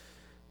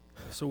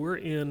So we're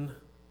in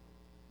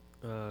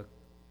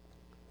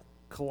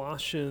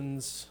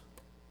Colossians,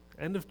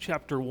 end of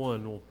chapter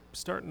 1. We'll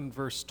start in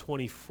verse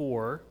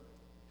 24.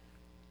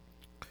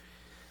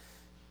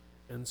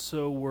 And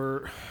so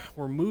we're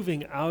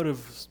moving out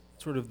of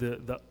sort of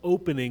the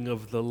opening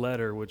of the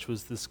letter, which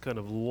was this kind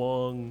of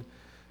long,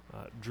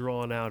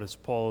 drawn out, as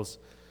Paul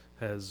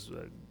has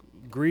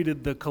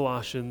greeted the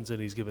Colossians, and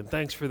he's given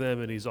thanks for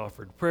them, and he's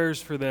offered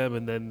prayers for them,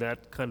 and then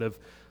that kind of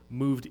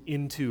moved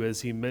into,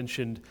 as he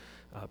mentioned,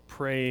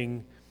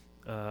 praying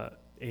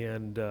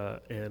and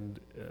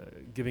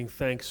giving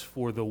thanks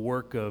for the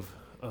work of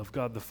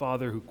God the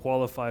Father, who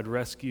qualified,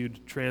 rescued,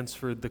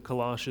 transferred the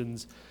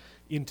Colossians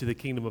into the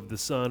kingdom of the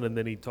Son. And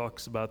then he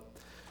talks about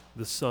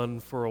the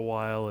Son for a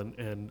while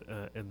and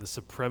the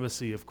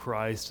supremacy of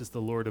Christ as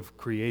the Lord of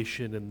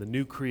creation and the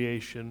new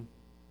creation,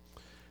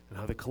 and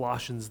how the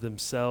Colossians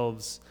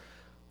themselves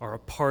are a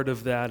part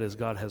of that as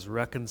God has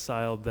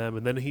reconciled them.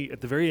 And then he,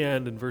 at the very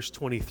end, in verse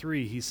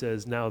 23, he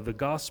says, now the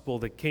gospel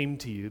that came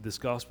to you, this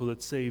gospel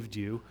that saved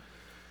you,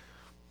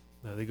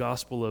 the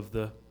gospel of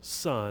the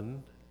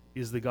Son,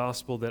 is the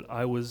gospel that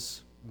I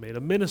was made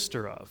a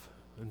minister of.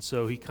 And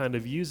so he kind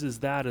of uses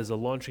that as a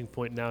launching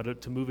point now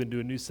to move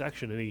into a new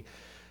section. And he,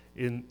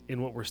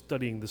 in what we're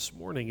studying this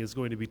morning, is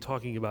going to be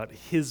talking about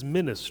his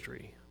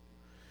ministry.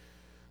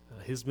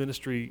 His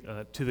ministry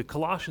to the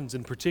Colossians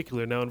in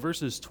particular. Now in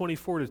verses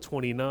 24 to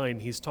 29,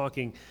 he's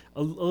talking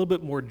a little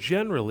bit more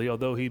generally,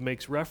 although he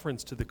makes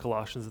reference to the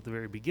Colossians at the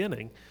very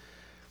beginning,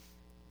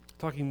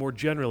 talking more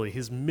generally,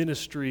 his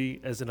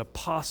ministry as an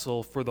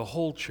apostle for the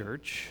whole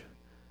church.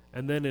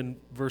 And then in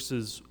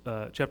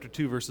chapter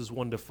 2, verses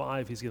 1 to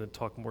 5, he's going to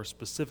talk more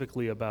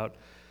specifically about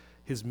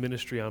his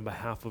ministry on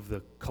behalf of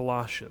the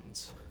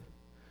Colossians.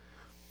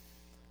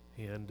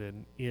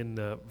 And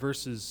in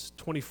verses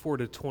 24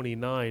 to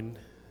 29,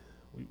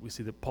 we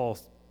see that Paul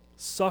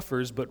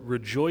suffers but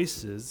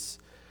rejoices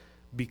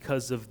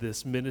because of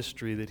this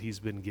ministry that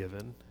he's been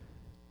given.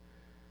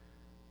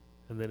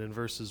 And then in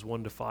verses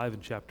 1 to 5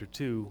 in chapter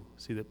 2,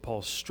 we see that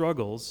Paul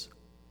struggles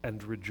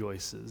and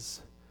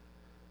rejoices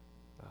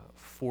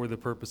for the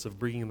purpose of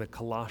bringing the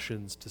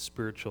Colossians to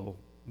spiritual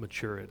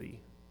maturity.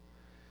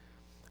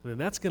 And then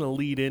that's going to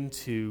lead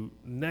into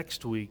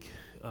next week,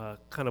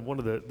 kind of one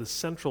of the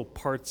central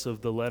parts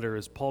of the letter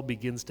as Paul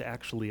begins to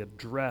actually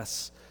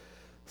address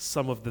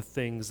some of the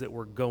things that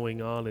were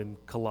going on in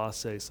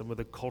Colossae, some of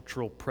the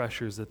cultural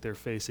pressures that they're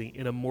facing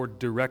in a more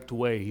direct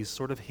way. He's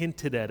sort of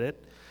hinted at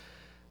it,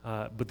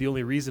 but the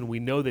only reason we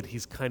know that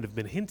he's kind of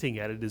been hinting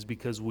at it is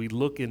because we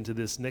look into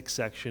this next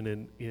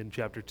section in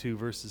chapter 2,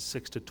 verses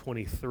 6 to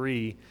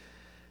 23,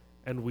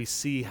 and we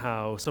see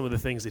how some of the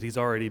things that he's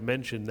already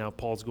mentioned, now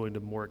Paul's going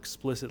to more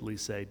explicitly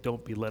say,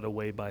 don't be led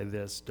away by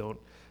this, don't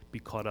be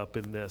caught up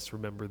in this,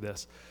 remember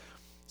this.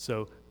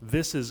 So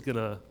this is going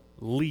to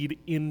lead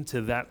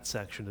into that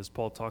section as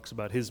Paul talks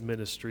about his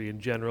ministry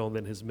in general and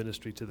then his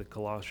ministry to the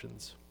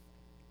Colossians.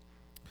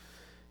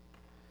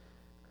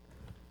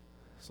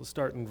 So let's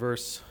start in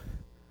verse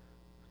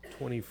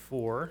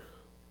 24.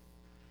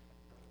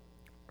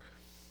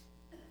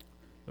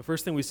 The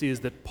first thing we see is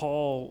that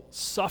Paul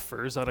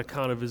suffers on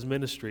account of his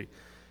ministry.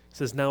 He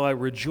says, now I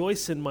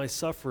rejoice in my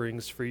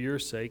sufferings for your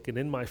sake, and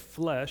in my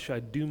flesh I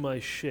do my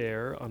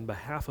share on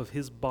behalf of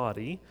his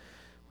body,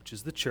 which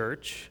is the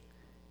church,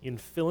 in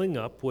filling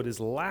up what is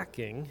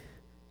lacking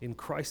in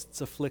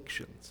Christ's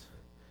afflictions.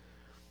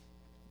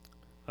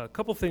 A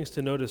couple things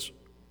to notice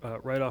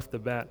right off the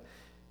bat.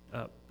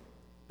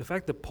 The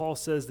fact that Paul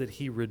says that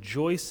he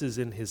rejoices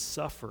in his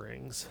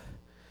sufferings,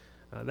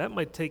 that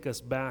might take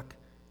us back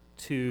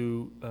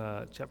to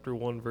chapter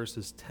 1,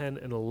 verses 10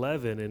 and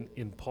 11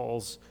 in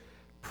Paul's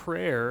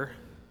prayer,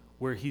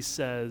 where he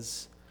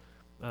says,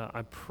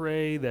 I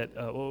pray that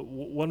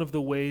one of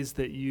the ways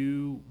that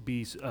you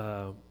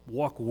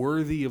walk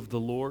worthy of the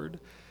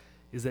Lord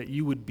is that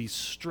you would be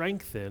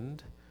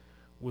strengthened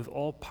with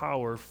all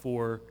power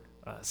for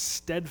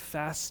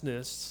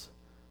steadfastness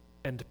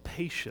and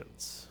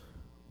patience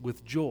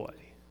with joy,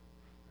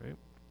 right?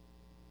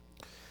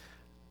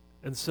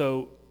 And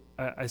so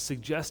I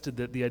suggested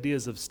that the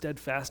ideas of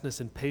steadfastness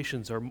and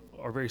patience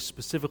are very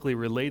specifically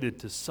related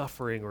to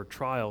suffering or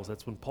trials.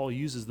 That's when Paul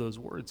uses those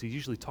words. He's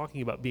usually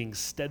talking about being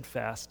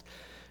steadfast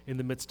in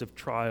the midst of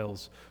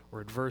trials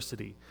or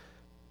adversity.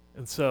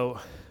 And so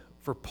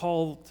for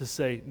Paul to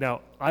say,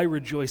 now I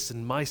rejoice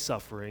in my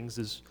sufferings,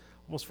 is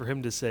almost for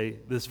him to say,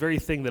 this very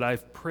thing that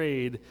I've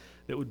prayed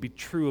that would be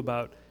true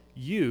about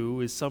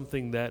you is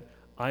something that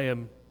I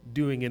am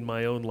doing in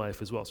my own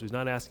life as well. So he's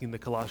not asking the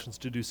Colossians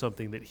to do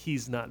something that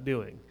he's not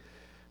doing.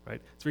 Right?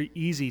 It's very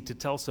easy to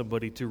tell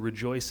somebody to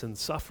rejoice in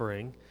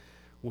suffering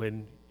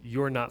when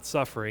you're not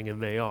suffering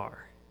and they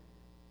are.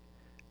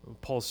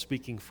 Paul's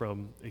speaking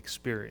from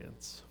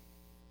experience.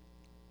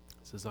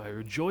 He says, I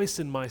rejoice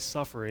in my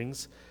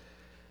sufferings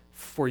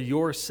for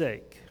your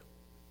sake.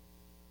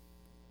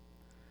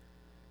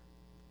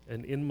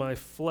 And in my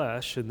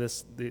flesh, and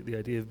this the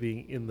idea of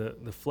being in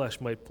the flesh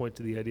might point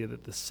to the idea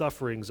that the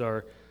sufferings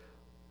are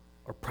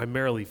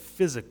primarily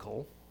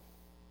physical.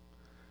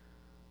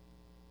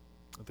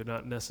 They're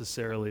not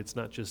necessarily, it's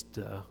not just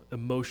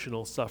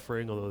emotional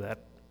suffering, although that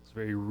is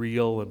very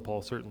real, and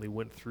Paul certainly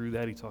went through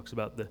that. He talks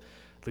about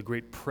the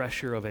great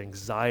pressure of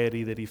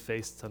anxiety that he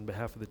faced on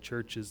behalf of the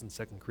churches in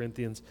 2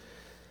 Corinthians.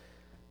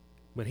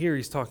 But here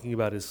he's talking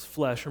about his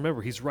flesh.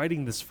 Remember, he's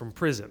writing this from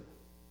prison.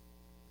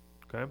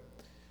 Okay?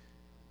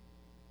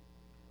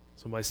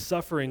 So my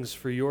sufferings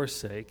for your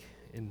sake,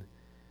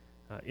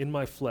 in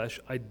my flesh,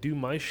 I do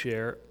my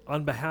share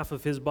on behalf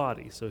of his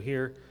body. So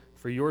here,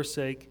 for your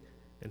sake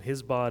and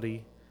his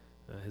body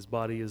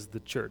is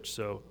the church.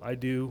 So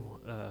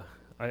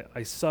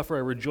I suffer, I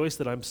rejoice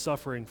that I'm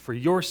suffering for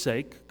your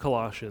sake,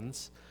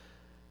 Colossians.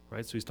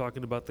 Right? So he's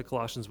talking about the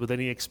Colossians, but then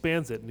he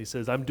expands it and he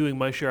says, I'm doing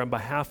my share on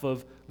behalf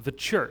of the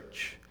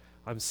church.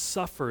 I'm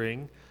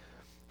suffering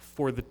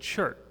for the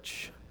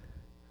church,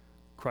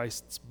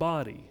 Christ's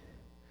body.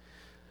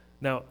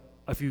 Now,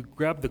 if you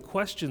grab the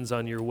questions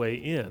on your way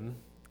in,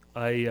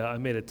 I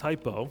made a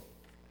typo.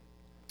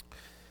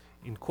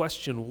 In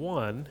question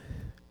 1,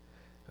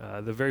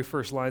 the very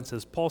first line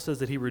says, Paul says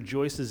that he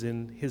rejoices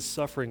in his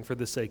suffering for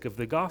the sake of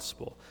the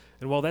gospel.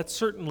 And while that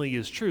certainly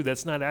is true,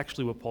 that's not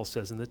actually what Paul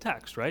says in the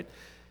text, right?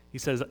 He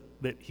says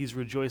that he's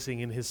rejoicing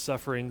in his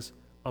sufferings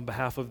on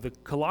behalf of the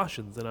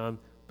Colossians and on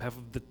behalf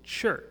of the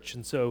church.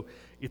 And so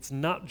it's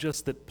not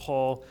just that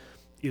Paul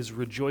is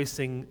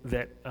rejoicing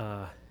that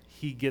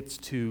he gets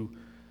to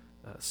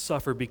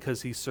suffer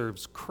because he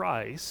serves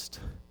Christ,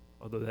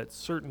 although that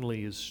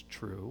certainly is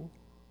true.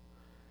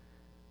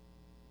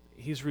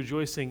 He's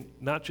rejoicing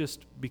not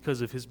just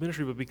because of his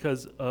ministry, but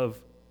because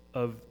of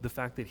the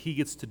fact that he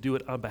gets to do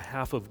it on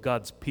behalf of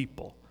God's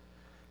people.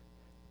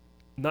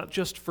 Not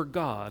just for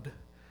God,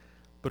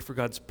 but for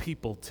God's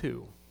people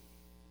too.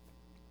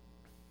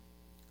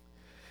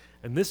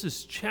 And this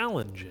is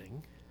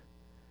challenging,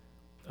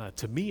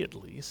 to me at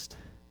least,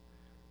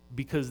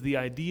 because the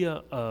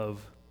idea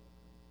of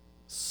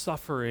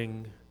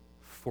suffering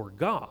for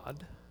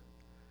God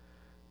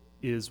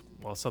is,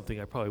 well, something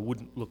I probably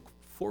wouldn't look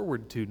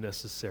forward to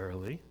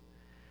necessarily,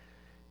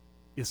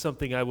 is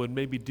something I would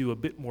maybe do a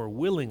bit more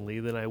willingly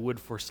than I would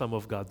for some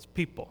of God's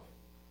people.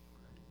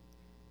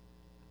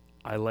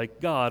 I like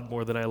God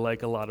more than I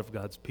like a lot of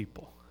God's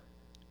people,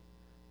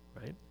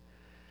 right?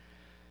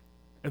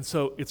 And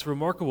so it's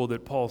remarkable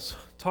that Paul's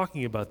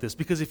talking about this,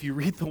 because if you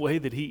read the way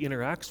that he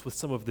interacts with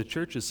some of the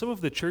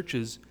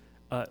churches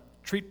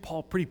treat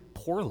Paul pretty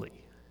poorly,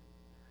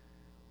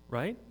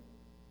 right?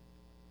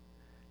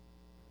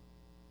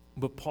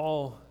 But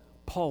Paul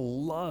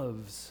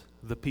loves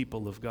the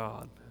people of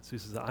God. So he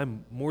says,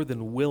 I'm more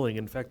than willing.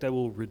 In fact, I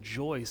will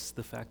rejoice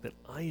the fact that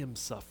I am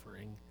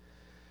suffering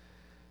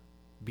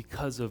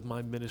because of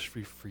my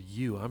ministry for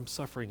you. I'm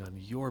suffering on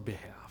your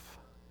behalf.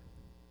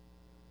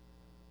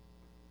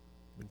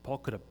 And Paul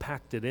could have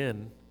packed it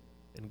in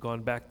and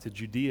gone back to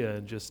Judea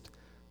and just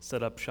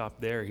set up shop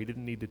there. He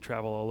didn't need to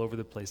travel all over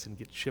the place and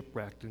get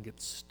shipwrecked and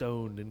get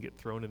stoned and get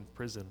thrown in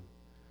prison.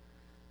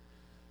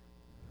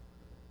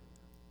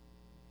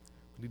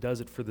 But he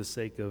does it for the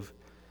sake of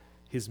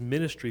his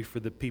ministry for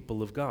the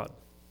people of God.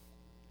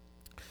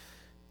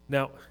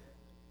 Now,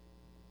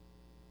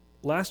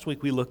 last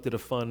week we looked at a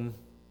fun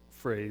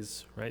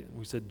phrase, right?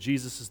 We said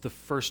Jesus is the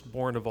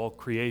firstborn of all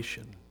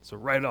creation. So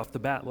right off the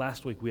bat,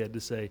 last week we had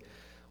to say,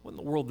 what in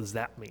the world does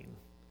that mean?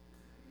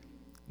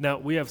 Now,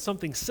 we have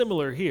something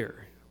similar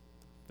here.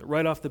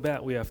 Right off the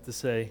bat, we have to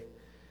say,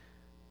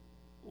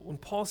 when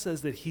Paul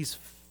says that he's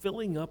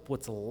filling up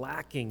what's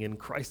lacking in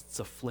Christ's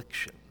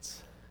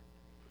afflictions,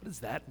 what does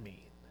that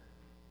mean?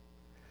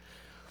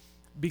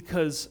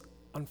 Because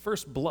on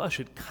first blush,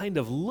 it kind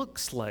of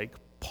looks like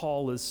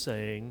Paul is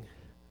saying,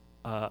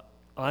 I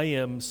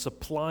am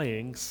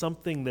supplying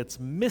something that's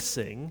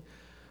missing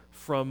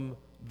from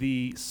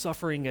the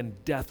suffering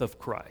and death of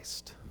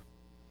Christ,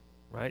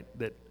 right?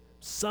 That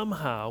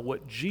somehow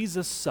what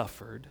Jesus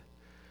suffered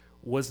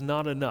was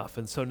not enough,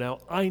 and so now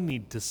I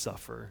need to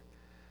suffer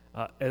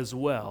as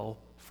well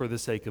for the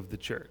sake of the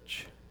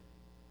church.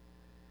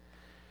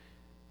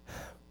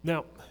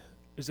 Now,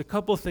 there's a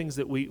couple of things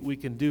that we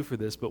can do for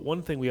this, but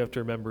one thing we have to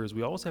remember is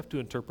we always have to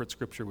interpret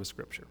Scripture with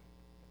Scripture.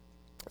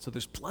 So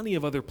there's plenty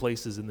of other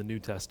places in the New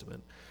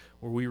Testament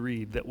where we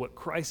read that what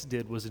Christ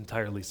did was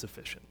entirely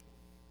sufficient.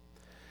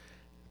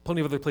 Plenty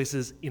of other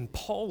places in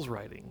Paul's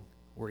writing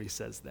where he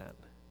says that.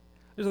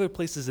 There's other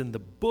places in the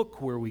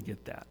book where we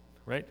get that,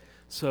 right?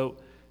 So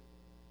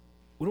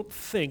we don't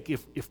think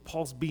if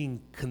Paul's being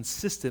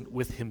consistent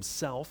with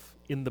himself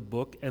in the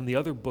book and the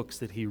other books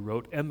that he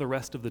wrote and the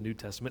rest of the New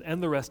Testament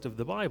and the rest of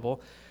the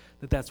Bible,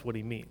 that that's what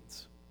he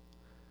means.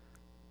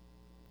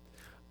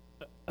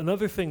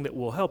 Another thing that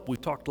will help, we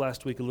talked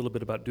last week a little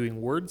bit about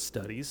doing word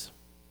studies.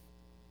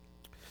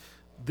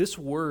 This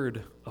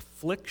word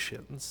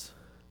afflictions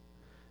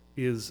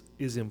is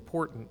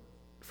important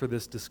for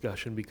this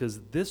discussion because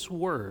this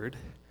word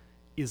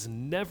is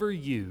never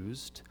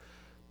used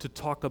to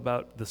talk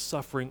about the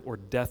suffering or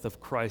death of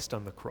Christ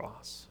on the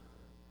cross.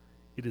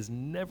 It is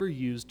never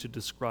used to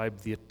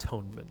describe the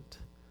atonement.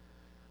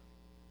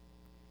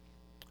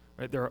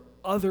 Right? There are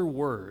other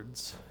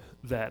words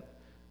that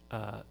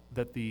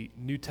that the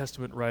New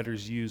Testament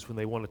writers use when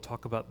they want to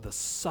talk about the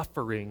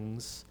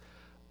sufferings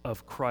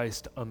of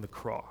Christ on the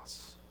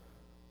cross.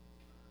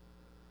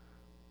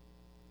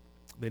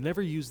 They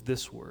never use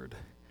this word.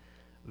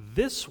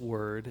 This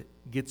word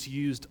gets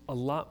used a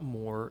lot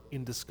more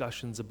in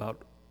discussions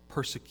about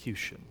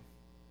persecution,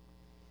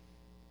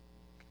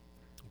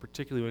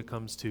 particularly when it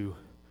comes to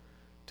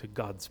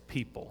God's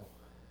people.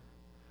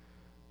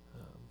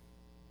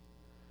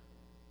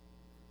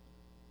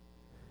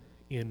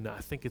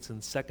 I think it's in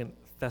 2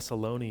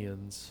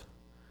 Thessalonians,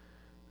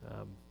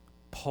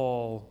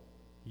 Paul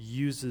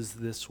uses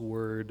this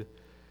word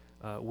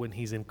when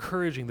he's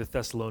encouraging the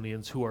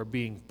Thessalonians who are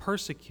being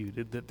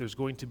persecuted, that there's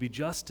going to be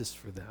justice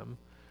for them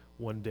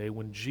one day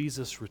when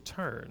Jesus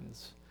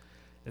returns.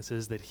 It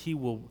says that he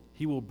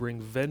will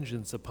bring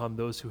vengeance upon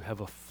those who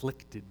have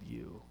afflicted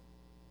you.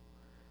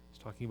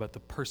 He's talking about the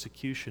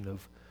persecution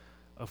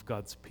of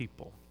God's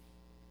people.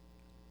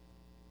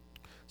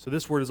 So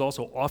this word is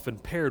also often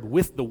paired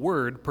with the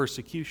word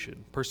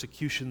persecution.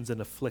 Persecutions and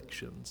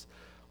afflictions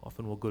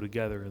often will go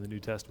together in the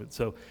New Testament.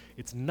 So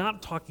it's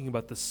not talking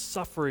about the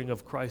suffering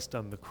of Christ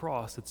on the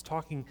cross. It's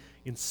talking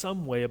in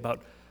some way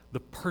about the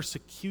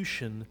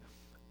persecution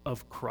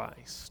of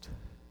Christ.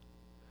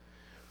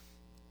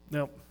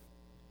 Now,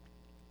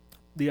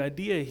 the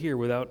idea here,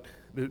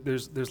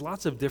 there's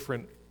lots of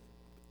different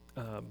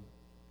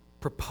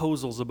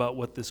proposals about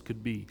what this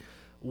could be.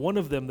 One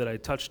of them that I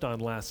touched on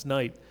last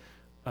night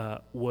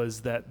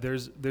was that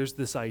there's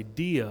this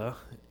idea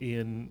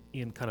in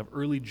kind of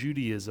early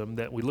Judaism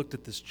that we looked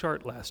at this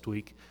chart last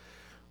week.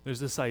 There's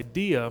this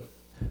idea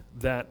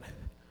that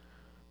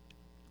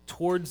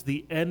towards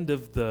the end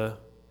of the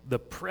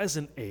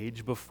present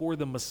age, before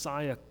the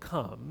Messiah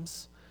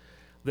comes,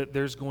 that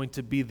there's going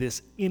to be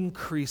this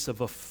increase of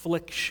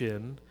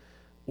affliction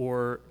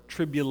or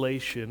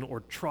tribulation or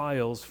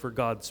trials for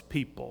God's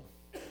people.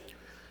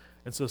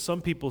 And so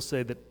some people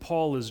say that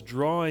Paul is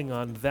drawing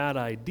on that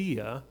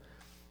idea,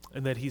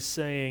 and that he's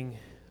saying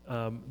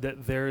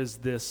that there is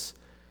this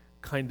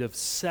kind of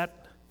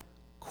set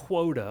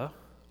quota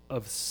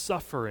of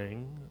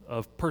suffering,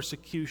 of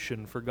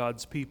persecution for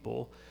God's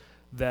people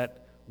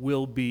that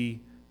will be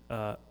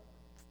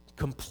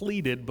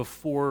completed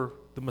before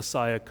the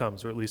Messiah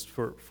comes, or at least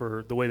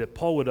for the way that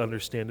Paul would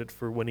understand it,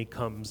 for when he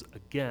comes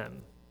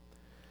again.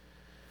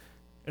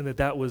 And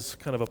that was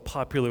kind of a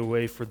popular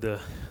way for the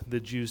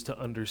Jews to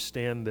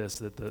understand this,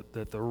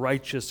 that the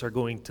righteous are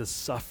going to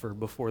suffer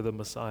before the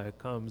Messiah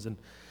comes. And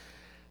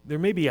there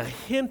may be a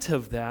hint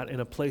of that in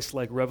a place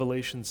like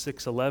Revelation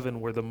 6:11,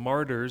 where the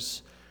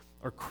martyrs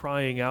are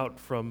crying out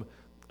from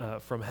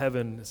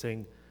heaven,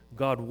 saying,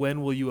 "God,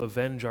 when will you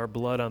avenge our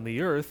blood on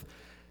the earth?"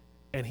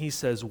 And he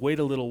says, "Wait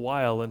a little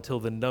while until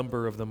the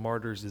number of the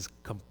martyrs is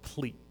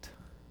complete."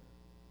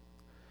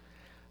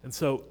 And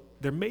so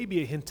there may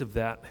be a hint of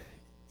that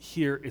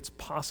here. It's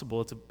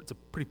possible. It's a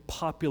pretty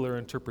popular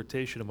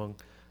interpretation among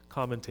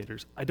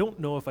commentators. I don't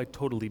know if I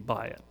totally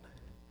buy it.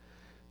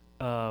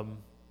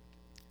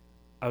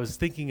 I was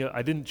thinking,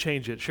 I didn't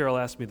change it. Cheryl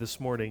asked me this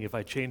morning if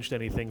I changed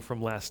anything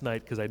from last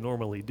night, because I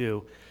normally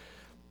do.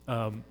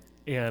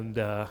 And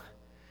I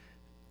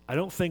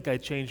don't think I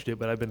changed it,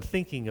 but I've been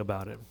thinking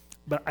about it.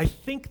 But I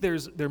think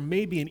there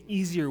may be an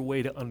easier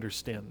way to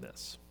understand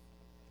this.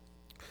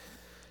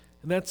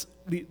 And that's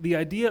the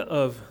idea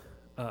of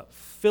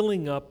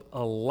filling up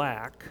a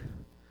lack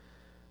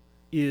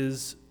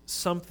is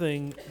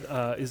something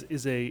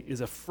is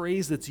a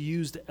phrase that's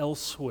used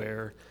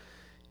elsewhere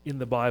in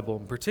the Bible,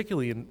 and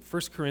particularly in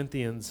 1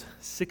 Corinthians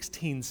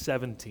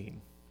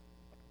 16:17.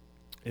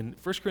 In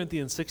 1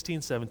 Corinthians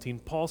 16:17,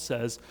 Paul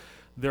says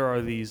there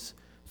are these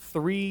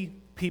 3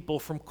 people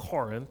from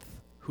Corinth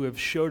who have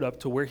showed up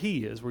to where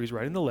he is, where he's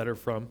writing the letter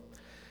from,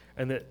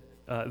 and that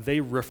they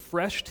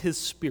refreshed his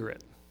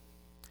spirit.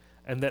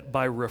 And that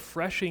by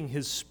refreshing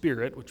his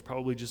spirit, which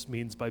probably just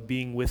means by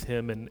being with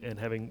him and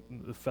having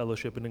the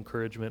fellowship and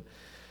encouragement,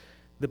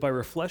 that by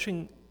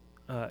refreshing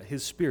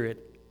his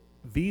spirit,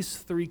 these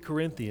 3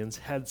 Corinthians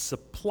had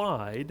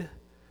supplied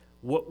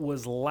what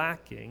was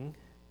lacking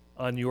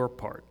on your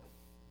part.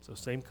 So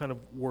same kind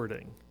of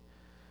wording.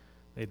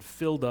 They had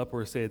filled up,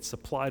 or say had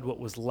supplied what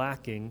was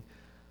lacking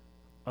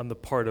on the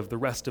part of the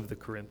rest of the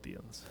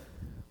Corinthians.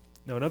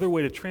 Now, another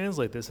way to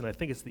translate this, and I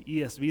think it's the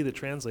ESV that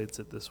translates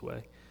it this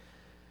way,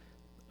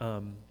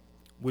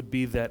 would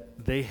be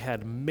that they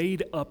had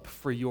made up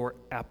for your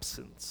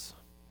absence.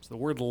 So the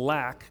word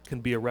lack can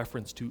be a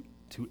reference to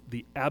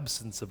the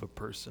absence of a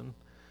person,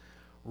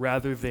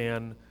 rather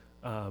than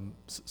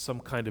some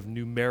kind of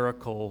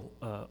numerical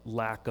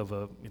lack of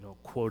a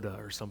quota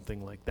or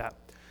something like that.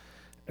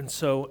 And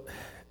so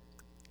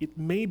it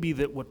may be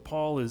that what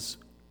Paul is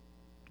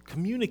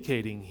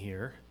communicating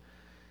here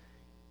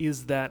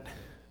is that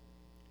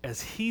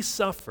as he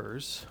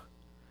suffers,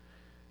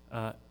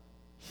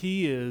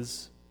 he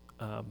is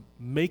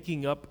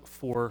making up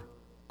for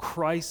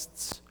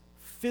Christ's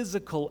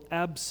physical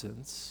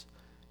absence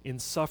in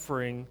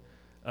suffering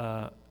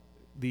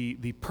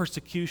the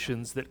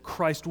persecutions that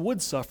Christ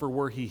would suffer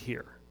were he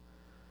here,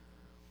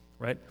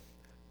 right?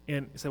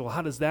 And you say, well,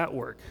 how does that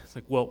work? It's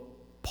like, well,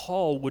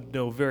 Paul would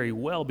know very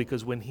well,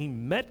 because when he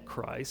met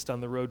Christ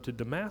on the road to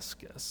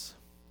Damascus,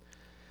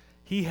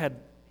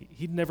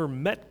 he'd never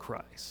met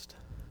Christ,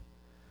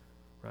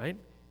 right?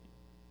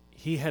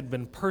 He had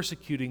been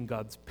persecuting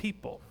God's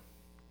people.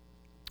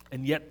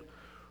 And yet,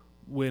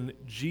 when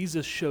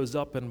Jesus shows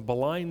up and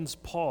blinds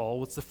Paul,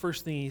 what's the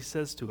first thing he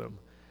says to him?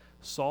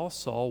 Saul,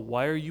 Saul,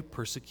 why are you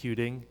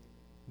persecuting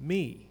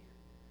me?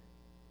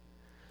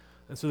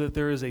 And so that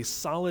there is a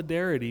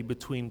solidarity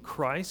between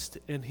Christ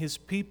and his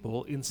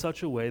people in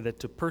such a way that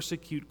to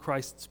persecute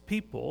Christ's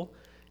people,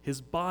 his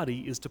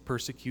body is to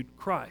persecute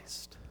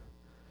Christ.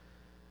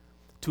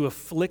 To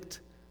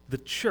afflict the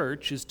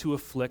church is to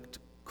afflict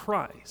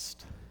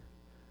Christ.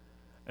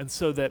 And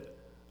so that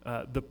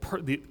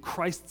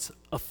Christ's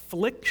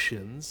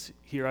afflictions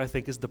here, I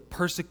think, is the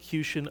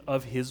persecution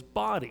of his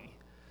body,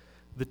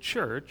 the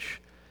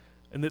church,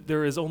 and that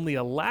there is only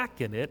a lack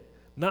in it,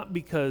 not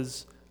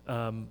because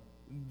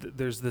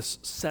there's this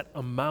set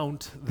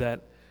amount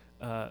that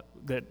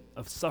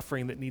of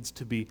suffering that needs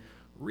to be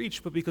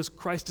reached, but because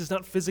Christ is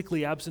not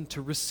physically absent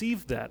to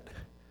receive that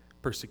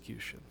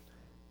persecution.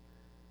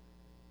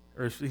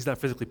 Or he's not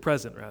physically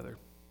present, rather.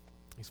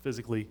 He's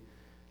physically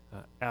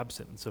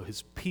absent. And so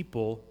his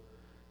people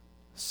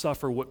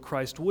suffer what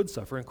Christ would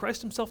suffer. And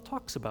Christ himself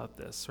talks about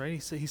this,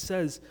 right? He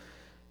says,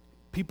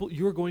 people,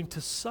 you're going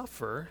to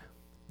suffer.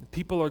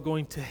 People are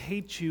going to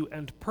hate you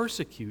and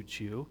persecute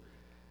you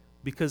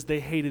because they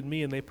hated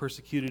me and they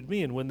persecuted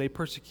me. And when they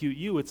persecute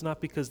you, it's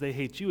not because they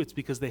hate you, it's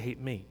because they hate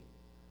me.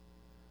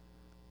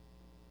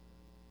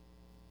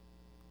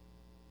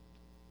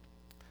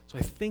 So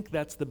I think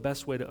that's the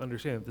best way to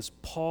understand it. This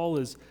Paul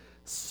is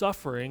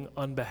suffering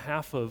on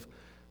behalf of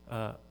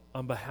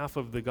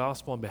the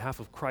gospel, on behalf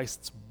of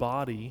Christ's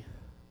body,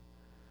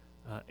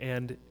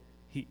 and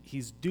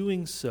he's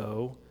doing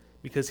so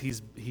because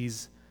he's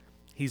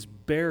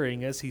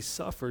bearing, as he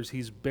suffers,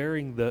 he's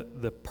bearing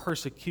the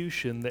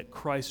persecution that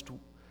Christ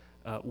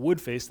would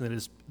face,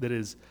 and that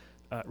is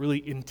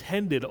really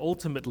intended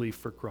ultimately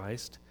for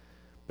Christ,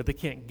 but they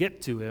can't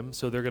get to him,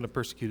 so they're going to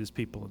persecute his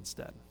people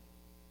instead.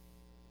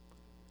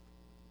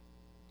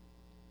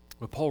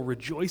 But Paul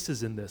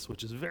rejoices in this,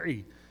 which is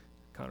very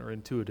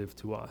counterintuitive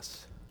to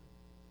us.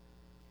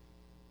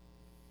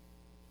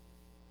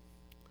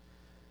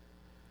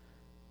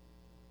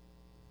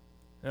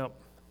 Now,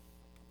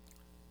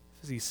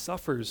 as he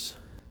suffers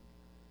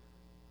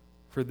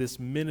for this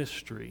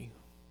ministry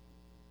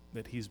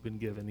that he's been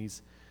given,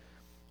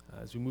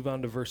 as we move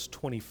on to verse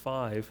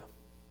 25,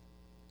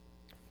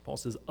 Paul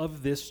says,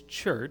 "Of this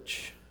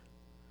church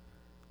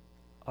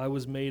I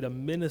was made a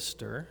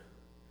minister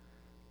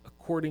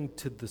according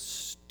to the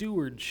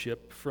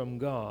stewardship from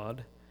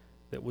God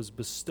that was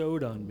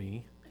bestowed on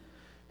me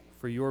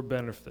for your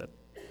benefit."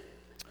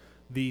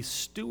 The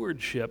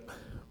stewardship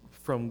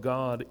from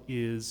God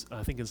is,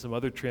 I think in some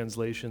other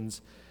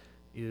translations,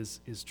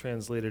 is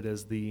translated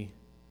as the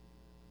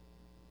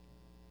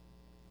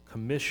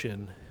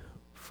commission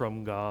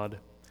from God.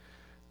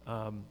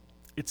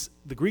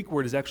 The Greek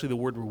word is actually the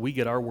word where we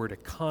get our word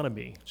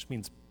economy, which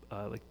means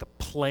like the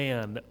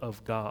plan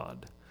of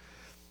God.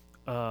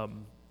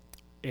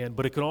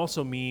 But it could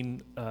also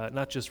mean,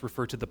 not just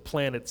refer to the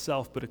plan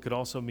itself, but it could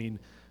also mean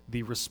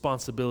the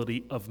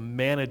responsibility of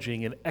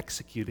managing and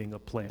executing a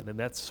plan. And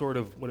that's sort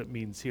of what it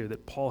means here,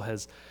 that Paul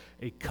has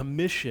a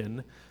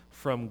commission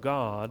from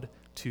God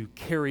to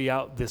carry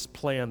out this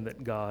plan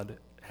that God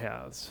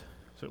has.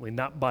 Certainly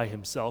not by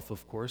himself,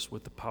 of course,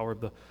 with the power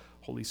of the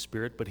Holy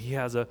Spirit, but he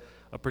has a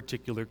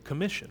particular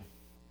commission.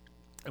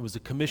 It was a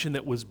commission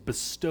that was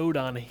bestowed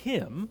on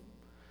him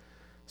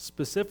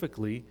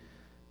specifically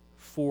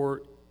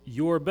for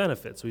your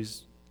benefit. So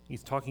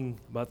he's talking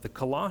about the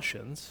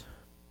Colossians.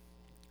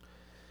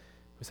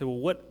 We say,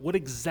 well, what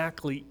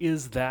exactly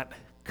is that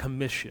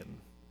commission?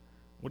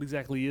 What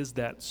exactly is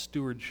that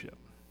stewardship?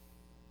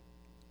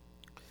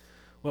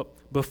 Well,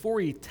 before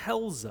he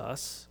tells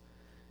us,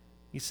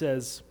 he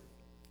says,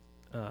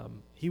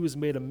 he was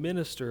made a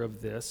minister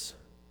of this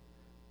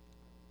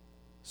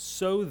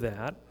so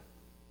that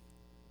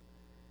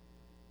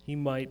he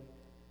might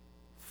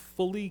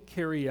fully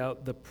carry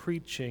out the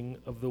preaching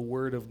of the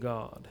Word of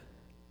God.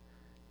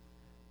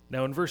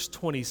 Now in verse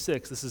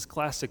 26, this is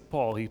classic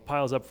Paul. He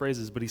piles up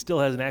phrases, but he still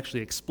hasn't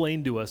actually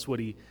explained to us what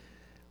he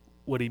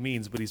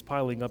means, but he's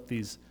piling up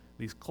these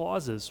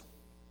clauses.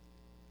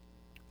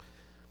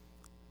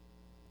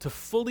 To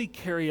fully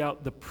carry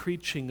out the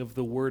preaching of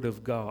the Word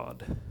of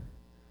God.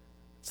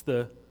 It's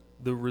the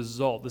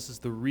result. This is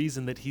the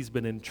reason that he's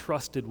been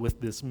entrusted with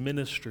this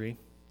ministry.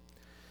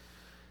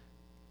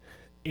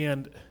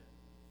 And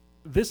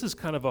this is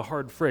kind of a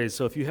hard phrase.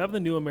 So if you have the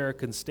New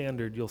American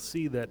Standard, you'll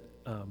see that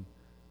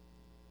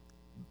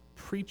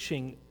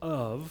preaching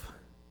of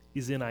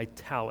is in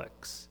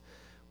italics,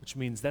 which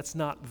means that's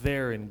not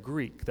there in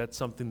Greek. That's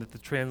something that the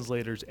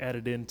translators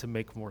added in to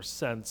make more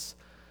sense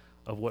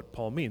of what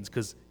Paul means,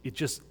 because it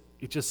just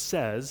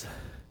says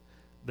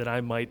that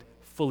I might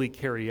fully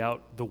carry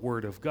out the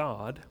Word of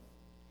God.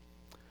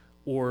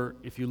 Or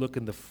if you look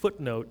in the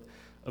footnote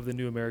of the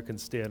New American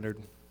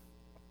Standard,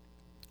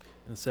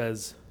 It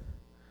says,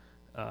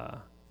 what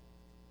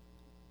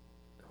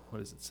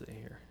does it say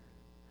here?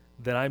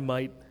 That I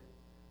might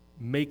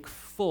make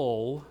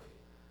full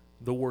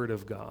the word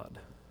of God.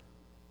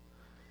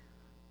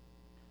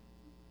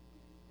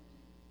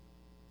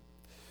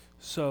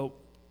 So,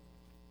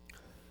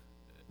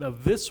 now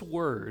this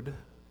word,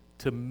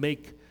 to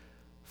make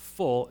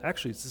full,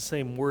 actually it's the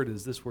same word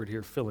as this word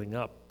here, filling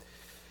up,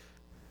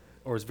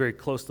 or is very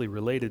closely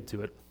related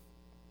to it.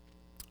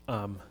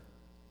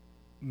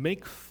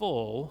 Make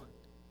full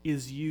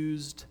is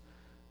used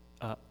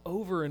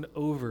over and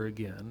over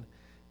again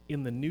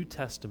in the New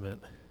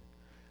Testament,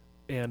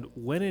 and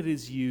when it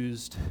is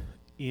used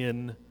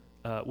in,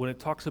 when it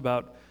talks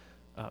about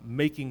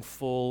making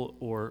full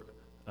or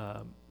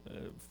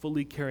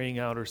fully carrying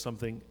out or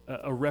something,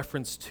 a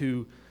reference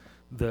to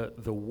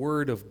the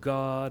Word of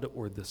God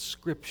or the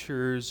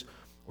Scriptures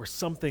or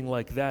something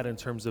like that in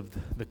terms of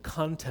the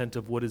content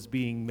of what is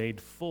being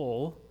made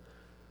full,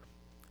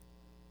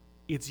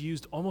 it's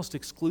used almost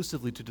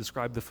exclusively to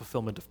describe the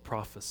fulfillment of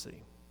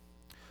prophecy.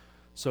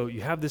 So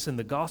you have this in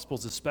the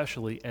Gospels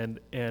especially, and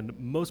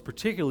most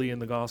particularly in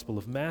the Gospel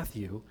of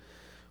Matthew,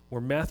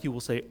 where Matthew will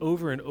say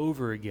over and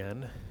over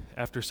again,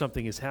 after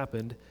something has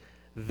happened,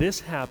 this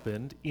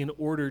happened in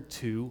order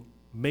to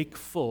make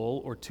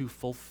full or to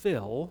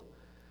fulfill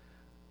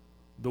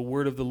the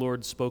word of the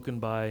Lord spoken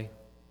by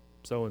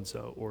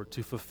so-and-so, or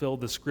to fulfill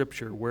the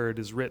Scripture where it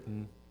is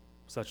written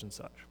such and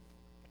such.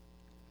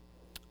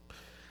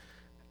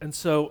 And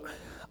so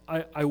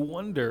I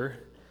wonder,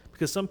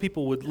 because some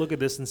people would look at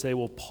this and say,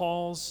 well,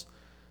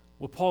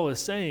 what Paul is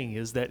saying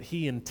is that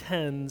he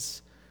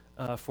intends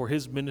for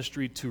his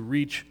ministry to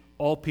reach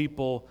all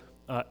people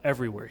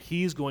everywhere.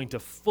 He's going to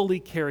fully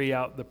carry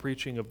out the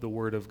preaching of the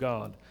Word of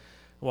God.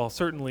 While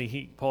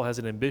certainly Paul has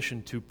an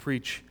ambition to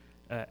preach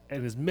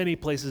in as many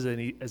places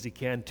as he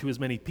can, to as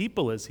many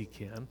people as he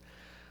can,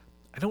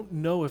 I don't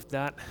know if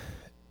that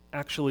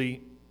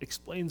actually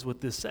explains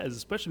what this says,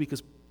 especially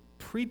because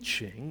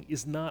preaching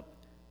is not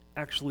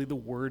actually the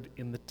word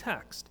in the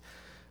text.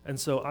 And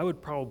so I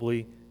would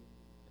probably,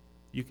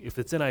 if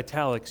it's in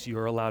italics,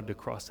 you're allowed to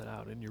cross it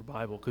out in your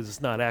Bible because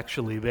it's not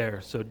actually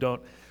there. So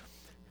don't,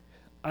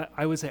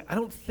 I would say, I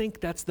don't think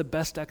that's the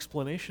best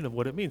explanation of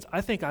what it means.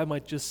 I think I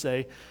might just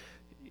say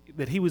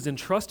that he was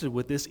entrusted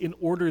with this in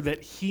order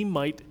that he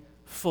might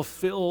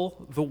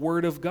fulfill the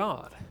word of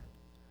God,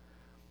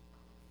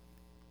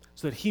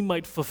 so that he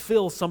might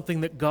fulfill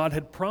something that God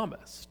had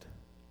promised,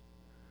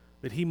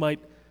 that he might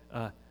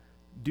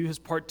do his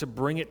part to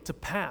bring it to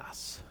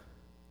pass.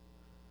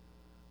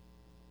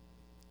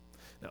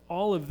 Now,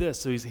 all of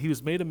this, so he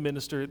was made a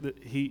minister,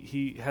 that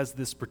he has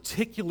this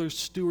particular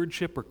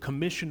stewardship or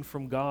commission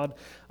from God,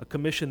 a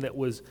commission that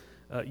was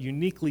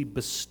uniquely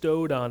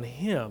bestowed on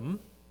him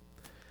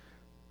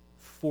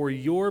for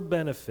your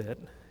benefit.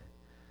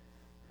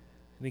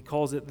 And he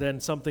calls it then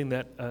something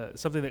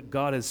that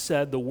God has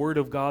said, the word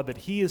of God that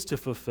he is to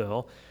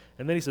fulfill.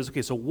 And then he says,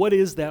 okay, so what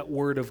is that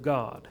word of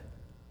God?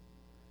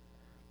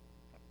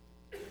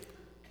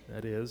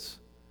 That is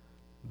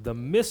the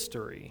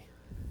mystery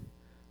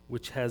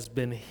which has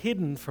been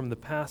hidden from the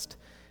past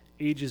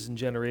ages and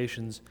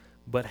generations,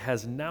 but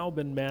has now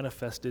been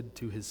manifested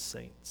to his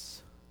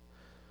saints.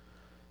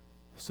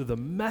 So the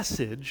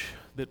message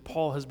that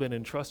Paul has been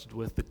entrusted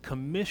with, the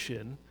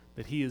commission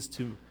that he is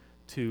to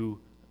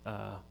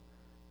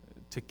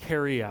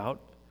carry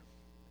out,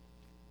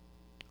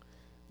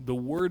 the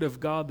word of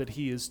God that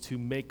he is to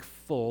make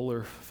full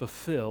or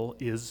fulfill,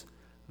 is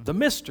the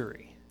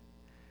mystery.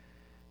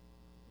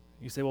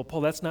 You say, well,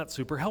 Paul, that's not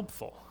super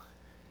helpful.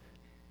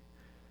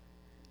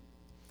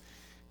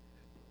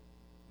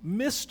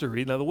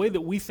 Mystery, now the way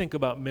that we think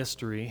about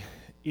mystery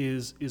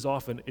is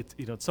often,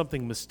 it's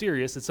something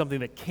mysterious, it's something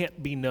that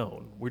can't be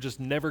known. We're just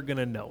never going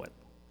to know it,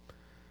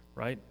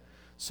 right?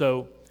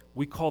 So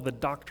we call the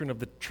doctrine of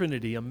the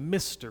Trinity a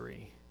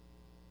mystery.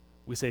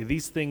 We say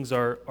these things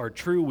are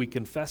true, we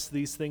confess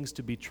these things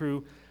to be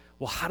true.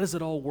 Well, how does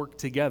it all work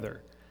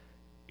together?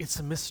 It's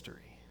a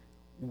mystery.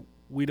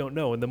 We don't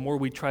know, and the more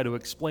we try to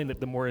explain it,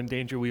 the more in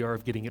danger we are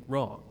of getting it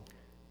wrong,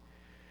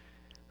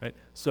 right?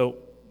 So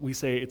we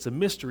say it's a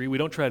mystery, we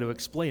don't try to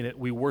explain it,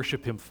 we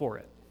worship him for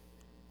it.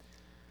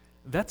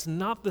 That's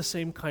not the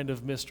same kind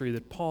of mystery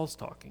that Paul's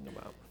talking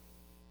about.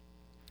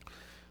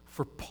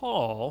 For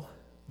Paul,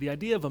 the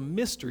idea of a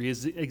mystery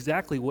is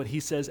exactly what he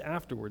says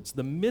afterwards.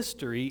 The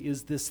mystery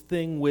is this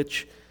thing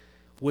which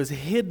was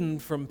hidden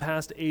from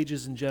past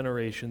ages and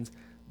generations,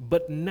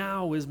 but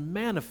now is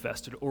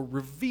manifested or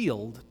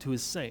revealed to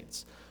his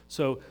saints.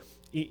 So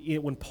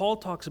when Paul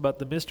talks about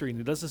the mystery, and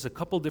he does this a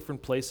couple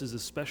different places,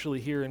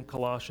 especially here in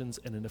Colossians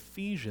and in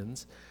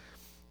Ephesians,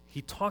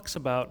 he talks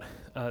about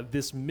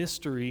this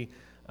mystery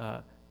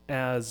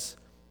as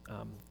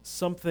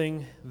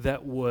something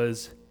that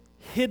was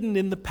hidden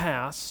in the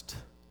past,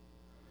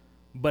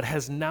 but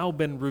has now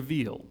been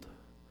revealed.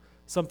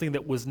 Something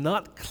that was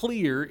not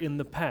clear in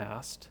the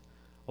past,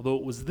 although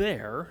it was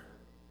there,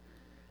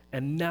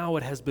 and now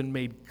it has been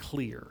made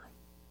clear.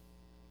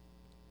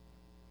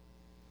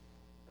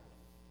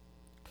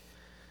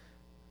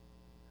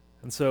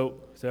 And so,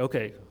 say,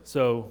 okay,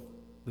 so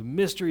the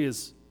mystery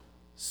is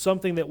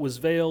something that was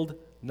veiled,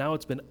 now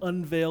it's been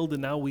unveiled,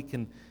 and now we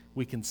can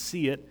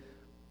see it,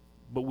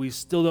 but we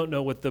still don't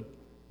know what the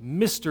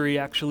mystery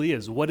actually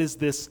is. What is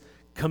this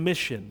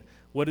commission?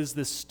 What is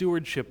this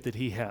stewardship that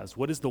he has?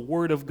 What is the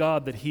word of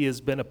God that he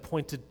has been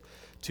appointed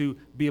to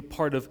be a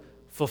part of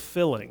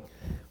fulfilling?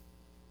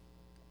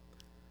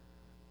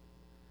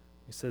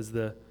 He says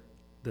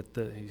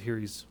here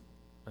he's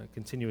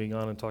continuing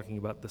on and talking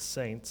about the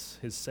saints,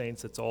 his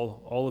saints, it's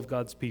all of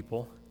God's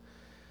people,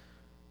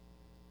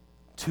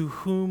 to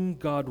whom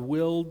God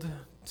willed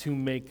to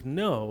make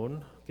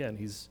known, again,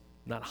 he's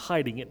not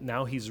hiding it,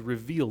 now he's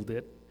revealed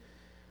it,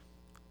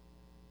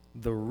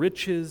 the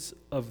riches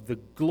of the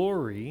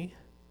glory,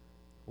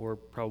 or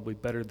probably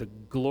better, the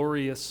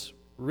glorious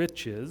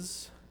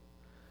riches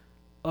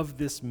of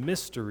this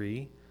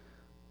mystery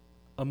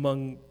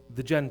among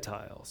the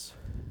Gentiles,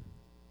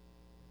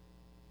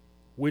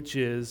 which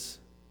is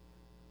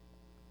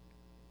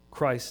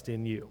Christ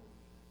in you.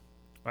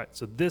 All right,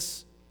 so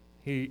this,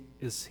 he's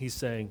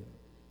saying,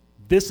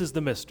 this is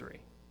the mystery.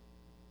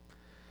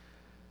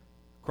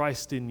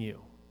 Christ in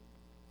you.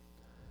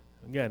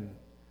 Again,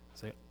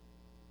 say,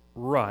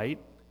 right,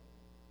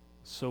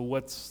 so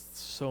what's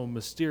so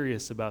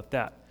mysterious about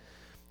that?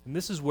 And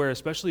this is where,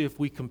 especially if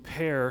we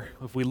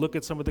look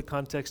at some of the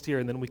context here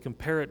and then we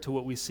compare it to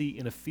what we see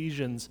in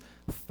Ephesians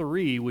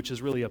 3, which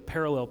is really a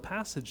parallel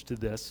passage to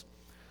this,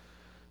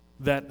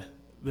 that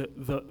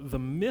the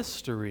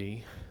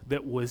mystery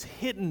that was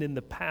hidden in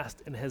the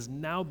past and has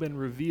now been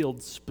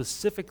revealed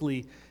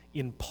specifically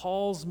in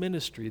Paul's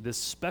ministry, this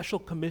special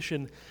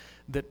commission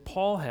that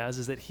Paul has,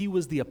 is that he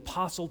was the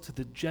apostle to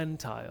the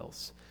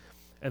Gentiles,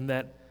 and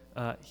that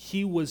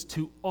he was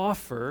to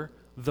offer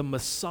the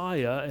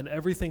Messiah and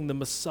everything the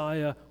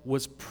Messiah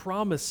was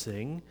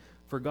promising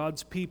for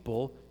God's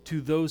people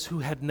to those who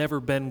had never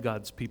been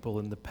God's people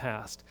in the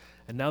past.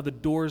 And now the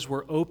doors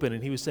were open,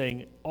 and he was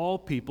saying all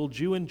people,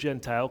 Jew and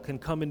Gentile, can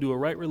come into a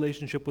right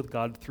relationship with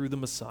God through the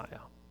Messiah.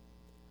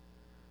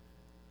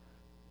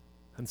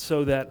 And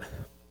so that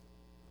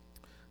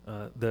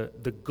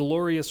the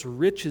glorious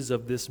riches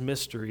of this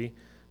mystery,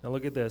 now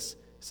look at this, it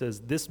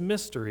says, this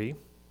mystery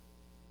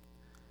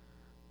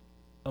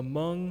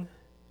among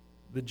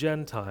the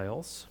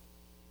Gentiles,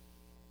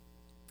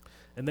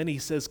 and then he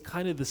says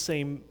kind of the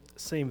same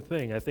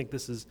thing. I think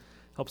this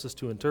helps us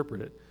to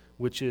interpret it,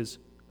 which is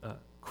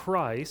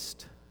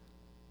Christ.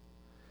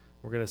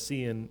 We're going to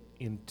see in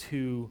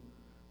 2,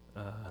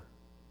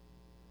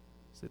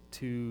 is it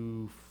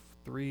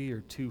 2:3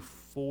 or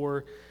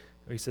 2:4?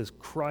 He says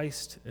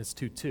Christ, it's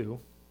 2:2.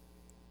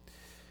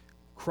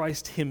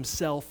 Christ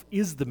himself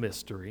is the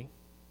mystery.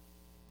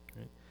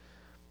 Right?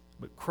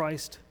 But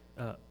Christ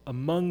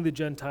among the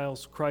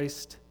Gentiles,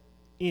 Christ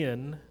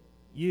in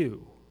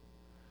you.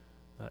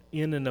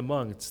 In and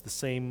among, it's the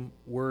same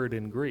word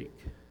in Greek.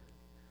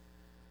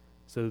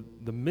 So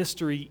the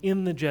mystery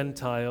in the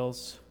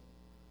Gentiles,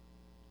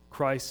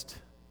 Christ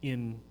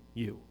in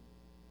you.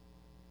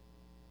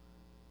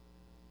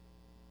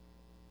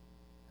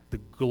 The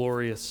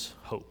glorious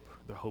hope,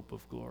 the hope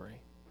of glory.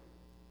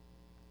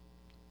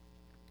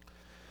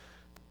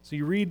 So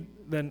you read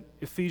then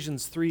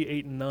Ephesians 3,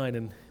 8, and 9,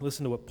 and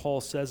listen to what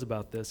Paul says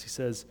about this. He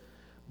says,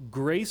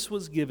 grace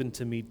was given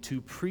to me to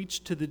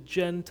preach to the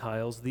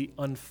Gentiles the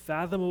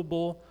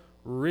unfathomable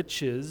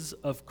riches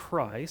of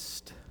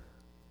Christ,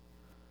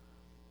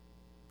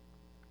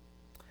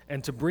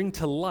 and to bring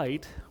to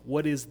light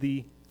what is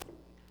the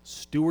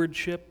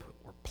stewardship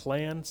or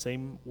plan,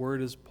 same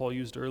word as Paul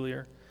used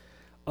earlier,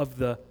 of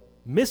the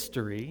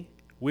mystery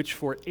which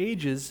for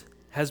ages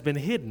has been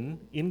hidden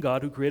in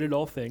God who created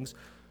all things,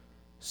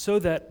 so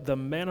that the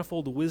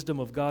manifold wisdom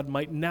of God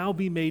might now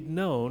be made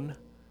known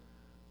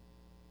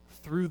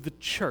through the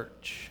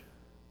church.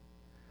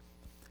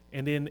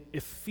 And in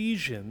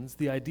Ephesians,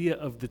 the idea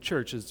of the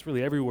church is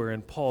really everywhere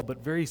in Paul,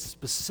 but very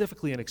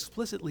specifically and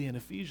explicitly in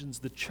Ephesians,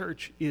 the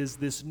church is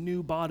this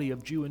new body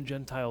of Jew and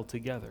Gentile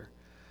together,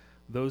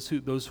 those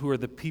who are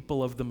the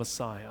people of the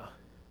Messiah.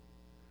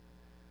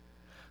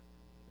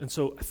 And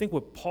so I think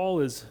what Paul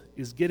is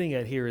getting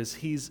at here is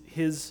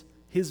his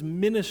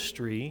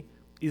ministry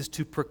is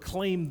to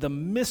proclaim the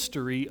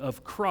mystery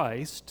of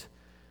Christ,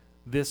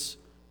 this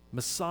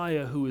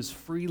Messiah who is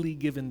freely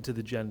given to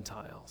the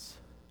Gentiles.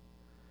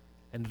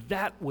 And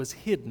that was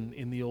hidden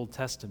in the Old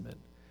Testament.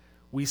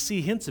 We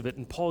see hints of it,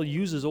 and Paul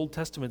uses Old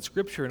Testament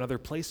scripture in other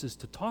places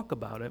to talk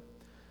about it,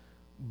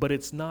 but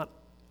it's not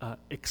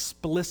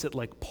explicit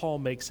like Paul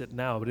makes it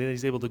now. But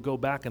he's able to go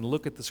back and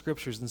look at the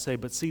scriptures and say,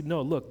 but see,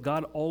 no, look,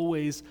 God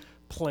always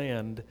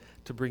planned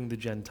to bring the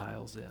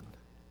Gentiles in.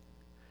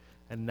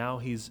 And now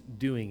he's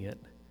doing it.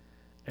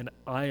 And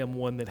I am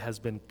one that has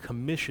been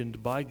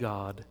commissioned by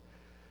God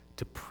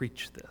to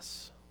preach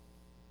this.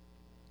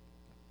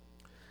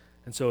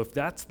 And so if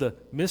that's the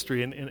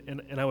mystery,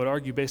 and I would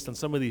argue based on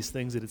some of these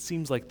things that it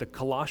seems like the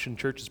Colossian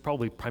church is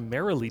probably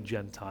primarily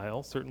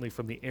Gentile, certainly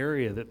from the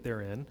area that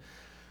they're in.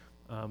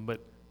 But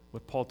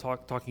what Paul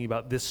talking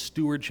about, this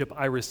stewardship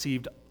I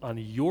received on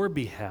your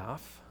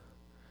behalf,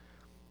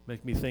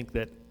 make me think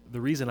that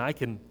the reason I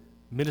can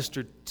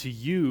minister to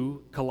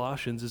you,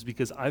 Colossians, is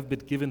because I've been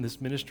given this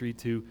ministry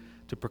to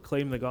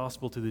proclaim the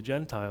gospel to the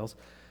Gentiles.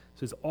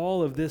 So it's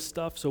all of this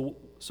stuff. So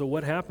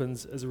what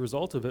happens as a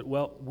result of it?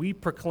 Well, we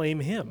proclaim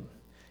him.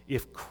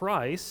 If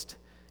Christ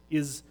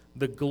is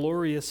the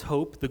glorious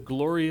hope, the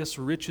glorious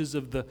riches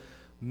of the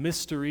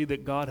mystery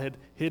that God had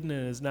hidden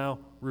and is now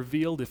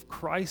revealed, if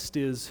Christ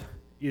is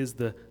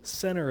the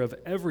center of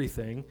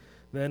everything,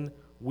 then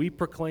we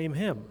proclaim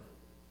him.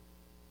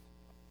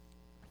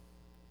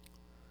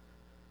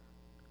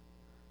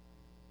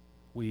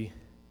 We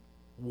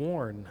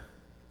warn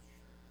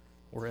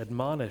or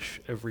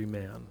admonish every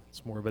man.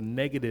 It's more of a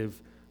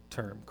negative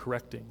term,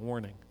 correcting,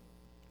 warning.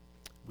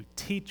 We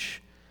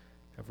teach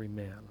every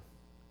man.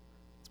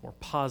 It's more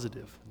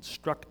positive,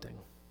 instructing,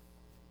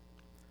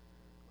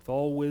 with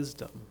all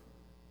wisdom,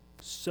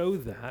 so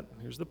that,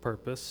 here's the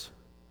purpose,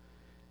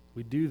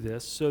 we do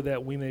this so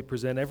that we may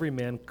present every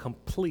man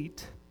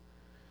complete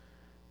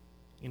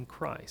in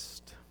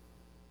Christ.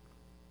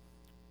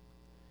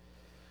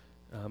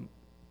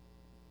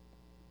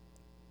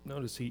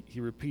 Notice he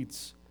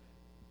repeats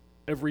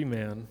every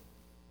man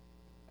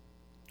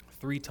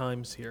 3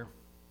 times here.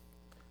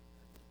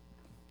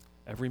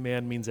 Every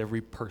man means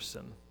every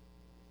person.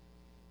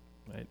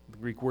 Right? The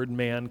Greek word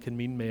man can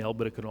mean male,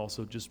 but it can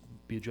also just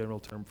be a general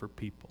term for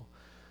people.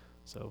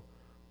 So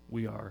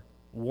we are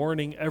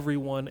warning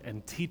everyone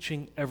and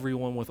teaching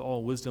everyone with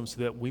all wisdom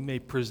so that we may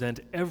present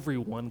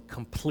everyone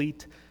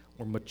complete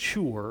or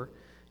mature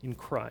in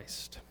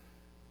Christ.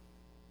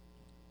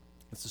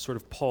 This is sort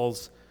of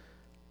Paul's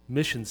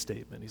mission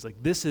statement. He's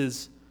like, this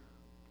is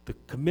the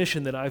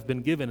commission that I've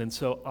been given, and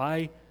so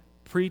I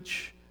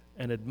preach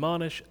and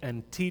admonish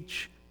and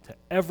teach to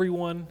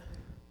everyone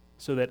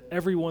so that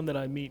everyone that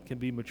I meet can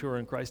be mature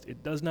in Christ.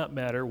 It does not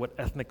matter what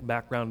ethnic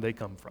background they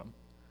come from.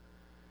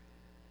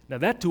 Now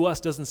that to us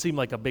doesn't seem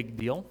like a big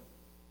deal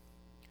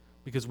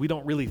because we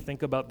don't really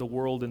think about the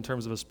world in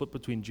terms of a split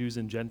between Jews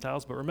and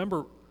Gentiles. But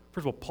remember,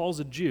 first of all, Paul's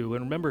a Jew,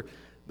 and remember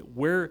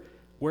where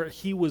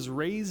he was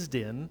raised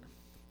in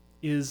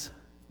is,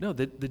 no,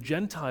 the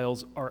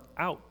Gentiles are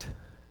out.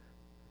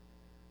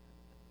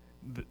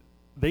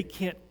 They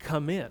can't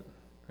come in.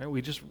 Right?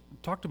 We just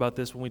talked about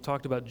this when we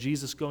talked about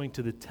Jesus going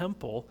to the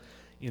temple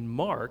in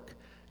Mark.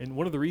 And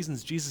one of the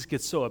reasons Jesus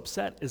gets so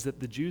upset is that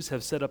the Jews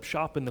have set up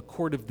shop in the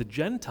court of the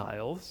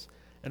Gentiles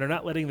and are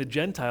not letting the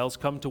Gentiles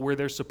come to where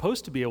they're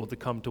supposed to be able to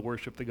come to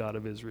worship the God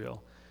of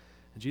Israel.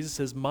 And Jesus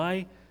says,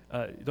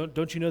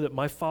 don't you know that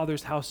my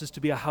Father's house is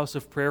to be a house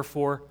of prayer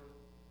for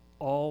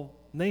all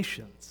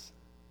nations?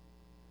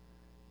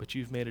 But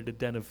you've made it a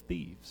den of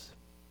thieves.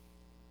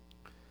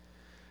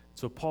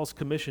 So Paul's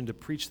commission to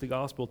preach the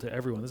gospel to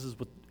everyone, this is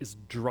what is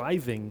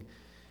driving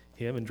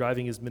him and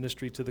driving his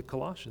ministry to the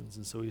Colossians.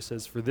 And so he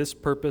says, for this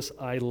purpose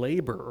I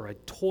labor, or I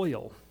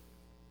toil,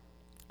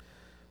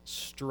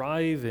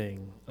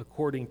 striving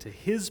according to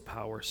his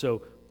power.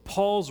 So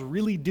Paul's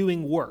really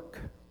doing work.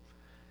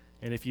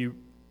 And if you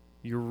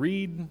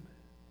read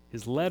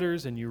his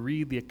letters and you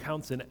read the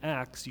accounts in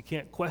Acts, you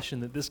can't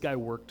question that this guy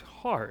worked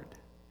hard.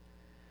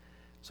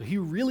 So he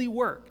really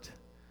worked.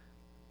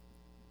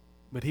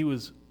 But he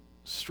was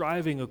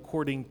striving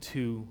according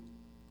to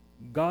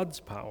God's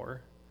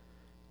power,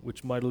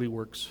 which mightily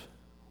works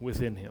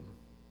within him.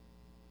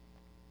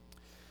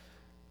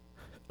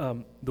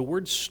 The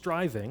word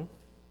striving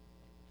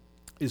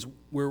is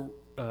where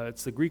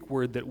it's the Greek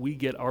word that we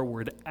get our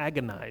word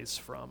agonize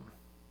from.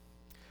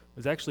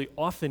 It's actually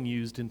often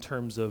used in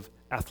terms of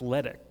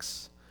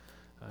athletics,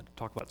 to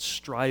talk about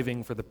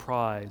striving for the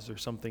prize or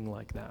something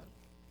like that.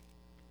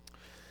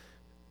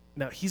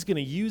 Now, he's going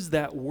to use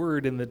that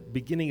word in the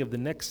beginning of the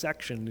next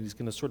section, and he's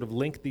going to sort of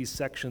link these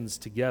sections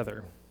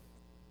together.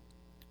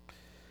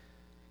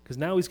 Because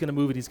now he's going to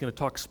move and he's going to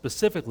talk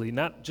specifically,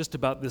 not just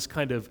about this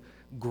kind of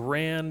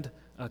grand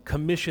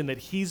commission that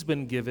he's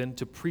been given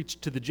to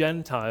preach to the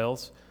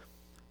Gentiles,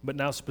 but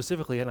now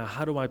specifically,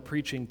 how am I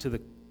preaching to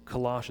the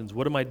Colossians?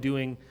 What am I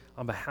doing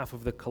on behalf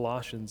of the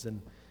Colossians?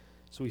 And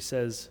so he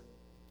says,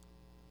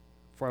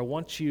 for I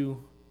want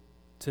you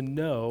to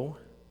know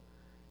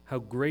how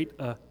great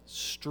a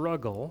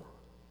struggle,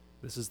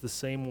 this is the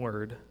same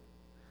word,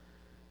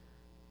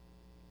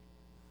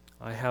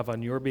 I have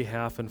on your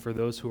behalf and for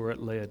those who are at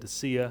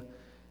Laodicea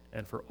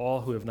and for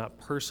all who have not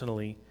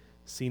personally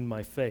seen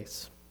my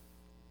face.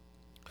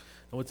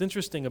 And what's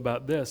interesting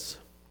about this,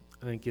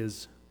 I think,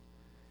 is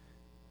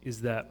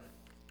that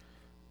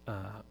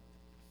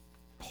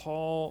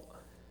Paul,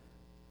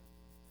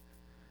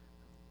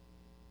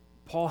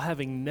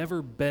 having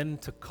never been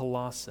to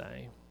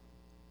Colossae,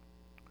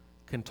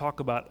 can talk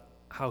about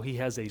how he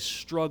has a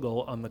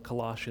struggle on the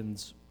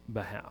Colossians'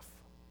 behalf.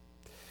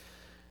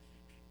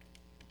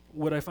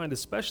 What I find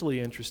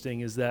especially interesting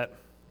is that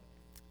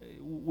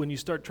when you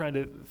start trying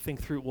to think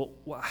through,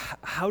 well,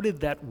 how did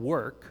that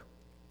work?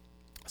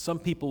 Some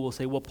people will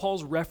say, well,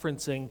 Paul's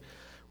referencing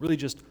really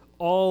just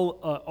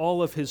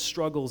all of his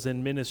struggles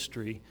in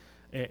ministry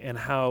and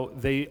how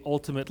they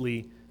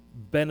ultimately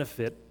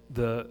benefit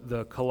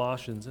the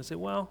Colossians. And say,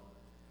 well,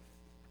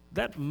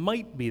 that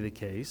might be the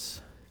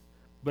case,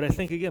 But I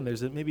think, again,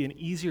 there's maybe an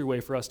easier way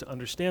for us to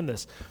understand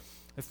this.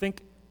 I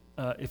think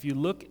if you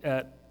look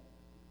at,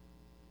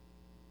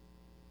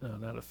 no,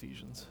 not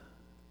Ephesians,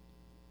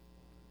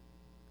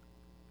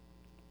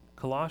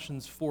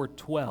 Colossians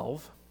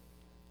 4:12,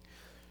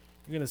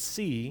 you're going to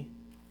see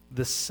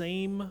the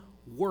same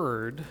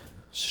word,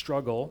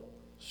 struggle,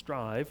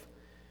 strive,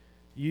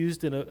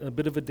 used in a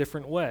bit of a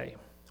different way.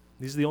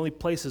 These are the only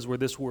places where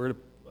this word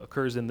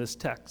occurs in this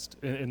text,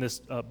 in this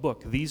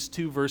book. These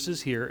two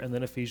verses here, and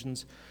then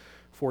Ephesians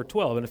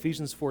 4:12. In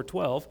Ephesians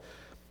 4:12,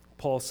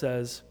 Paul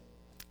says,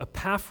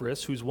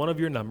 Epaphras, who's one of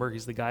your number,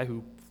 he's the guy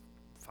who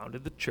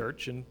founded the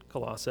church in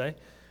Colossae,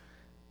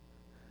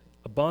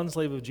 a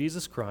bondslave of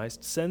Jesus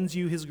Christ, sends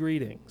you his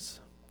greetings,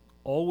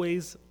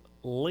 always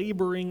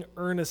laboring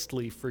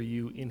earnestly for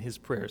you in his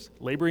prayers.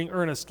 Laboring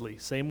earnestly,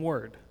 same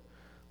word.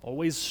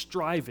 Always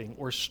striving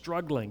or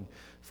struggling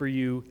for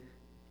you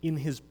in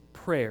his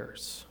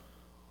prayers,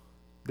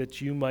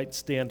 that you might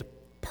stand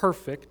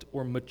perfect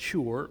or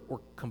mature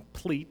or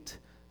complete,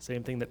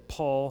 same thing that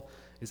Paul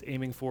is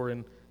aiming for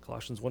in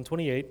Colossians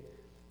 1:28,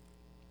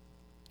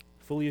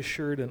 fully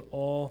assured in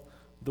all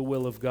the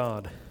will of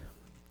God.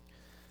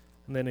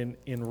 And then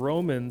in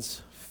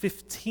Romans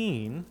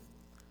 15,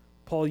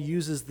 Paul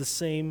uses the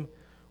same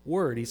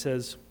word. He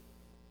says,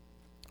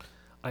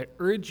 I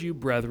urge you,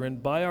 brethren,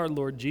 by our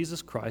Lord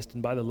Jesus Christ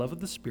and by the love of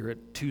the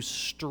Spirit, to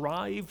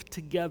strive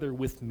together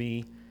with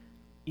me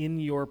in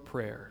your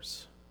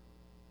prayers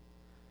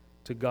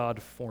to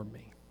God for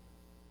me.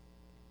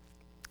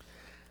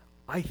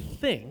 I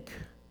think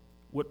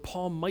what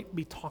Paul might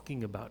be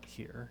talking about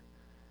here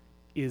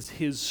is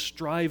his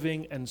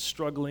striving and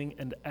struggling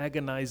and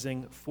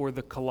agonizing for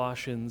the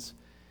Colossians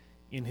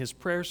in his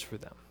prayers for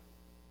them.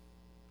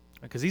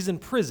 Because he's in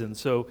prison,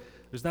 so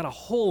there's not a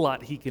whole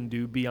lot he can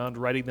do beyond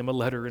writing them a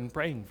letter and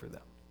praying for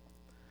them.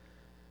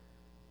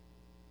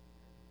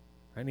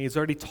 And he's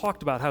already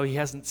talked about how he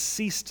hasn't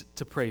ceased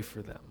to pray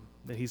for them,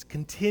 that he's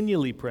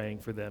continually praying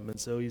for them. And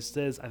so he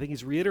says, I think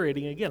he's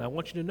reiterating again, I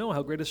want you to know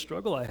how great a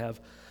struggle I have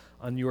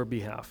on your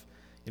behalf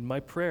in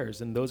my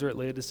prayers, and those are at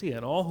Laodicea,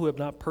 and all who have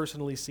not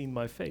personally seen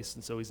my face.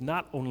 And so he's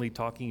not only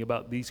talking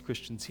about these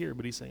Christians here,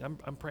 but he's saying,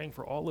 I'm praying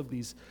for all of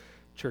these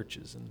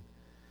churches. And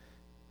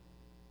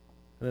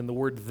then the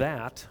word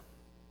that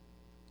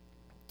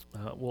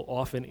will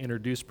often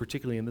introduce,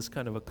 particularly in this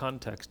kind of a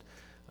context,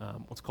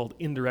 what's called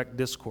indirect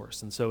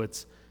discourse. And so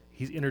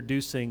he's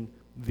introducing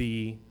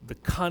the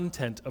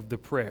content of the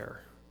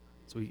prayer.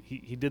 So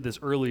he did this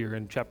earlier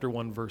in chapter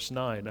 1, verse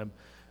 9.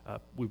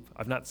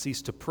 I've not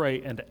ceased to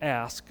pray and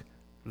ask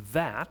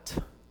that.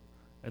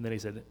 And then he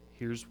said,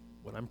 here's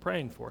what I'm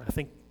praying for. I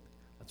think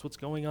that's what's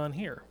going on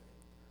here.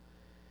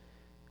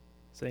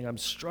 Saying, I'm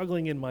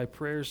struggling in my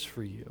prayers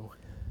for you,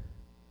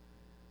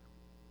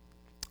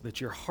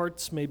 that your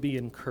hearts may be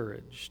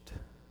encouraged,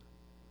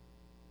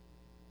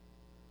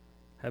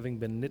 having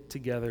been knit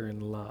together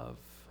in love.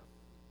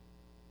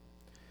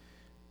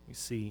 We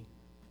see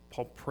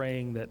Paul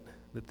praying that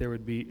there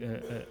would be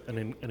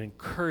an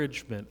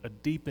encouragement, a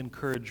deep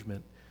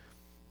encouragement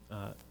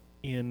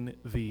in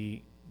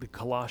the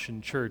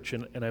Colossian church.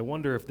 And I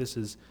wonder if this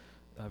is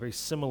very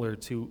similar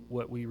to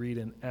what we read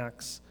in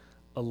Acts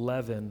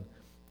 11,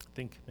 I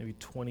think maybe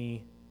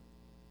 22-ish,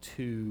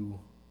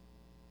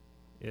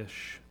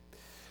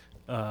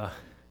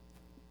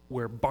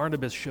 where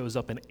Barnabas shows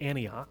up in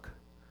Antioch,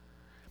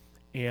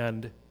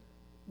 and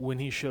when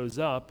he shows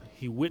up,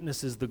 he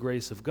witnesses the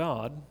grace of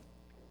God,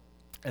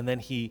 and then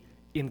he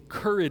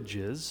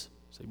encourages,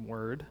 same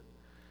word,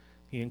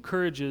 he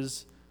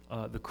encourages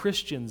the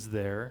Christians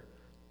there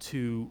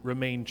to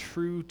remain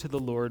true to the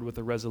Lord with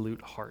a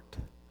resolute heart.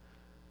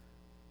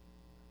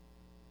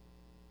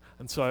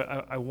 And so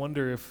I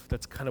wonder if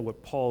that's kind of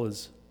what Paul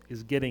is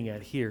getting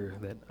at here,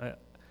 that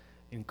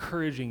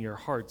encouraging your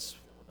hearts,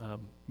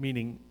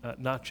 meaning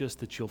not just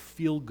that you'll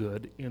feel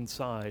good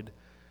inside,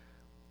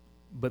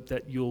 but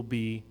that you'll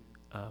be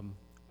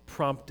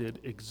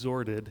prompted,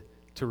 exhorted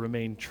to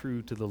remain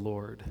true to the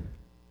Lord.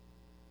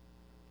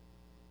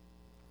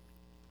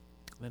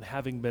 And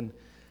having been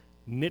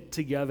knit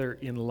together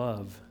in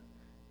love,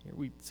 here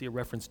we see a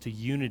reference to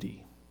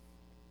unity.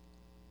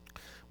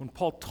 When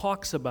Paul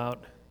talks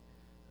about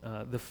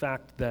the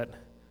fact that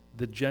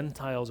the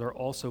Gentiles are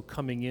also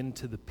coming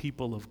into the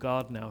people of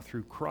God now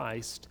through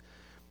Christ,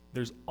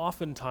 there's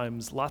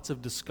oftentimes lots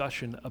of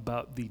discussion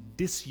about the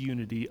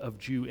disunity of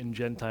Jew and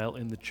Gentile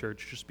in the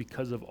church just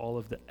because of all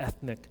of the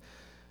ethnic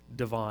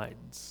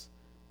divides.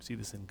 You see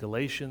this in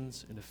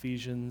Galatians, in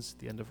Ephesians,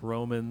 the end of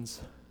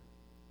Romans.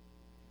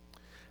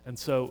 And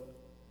so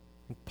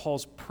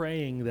Paul's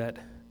praying that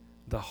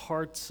the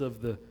hearts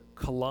of the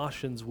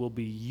Colossians will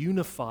be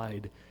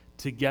unified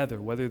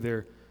together, whether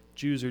they're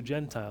Jews or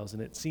Gentiles.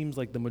 And it seems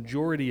like the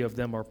majority of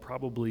them are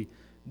probably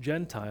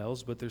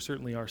Gentiles, but there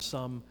certainly are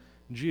some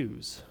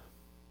Jews.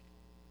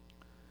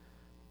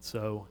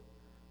 So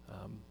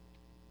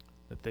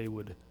that they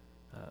would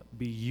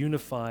be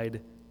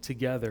unified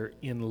together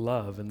in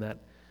love, and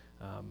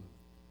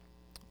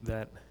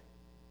that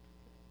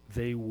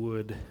they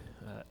would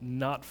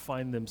not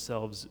find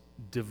themselves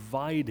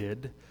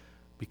divided,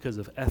 because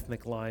of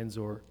ethnic lines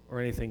or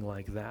anything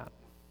like that.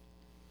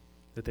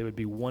 That they would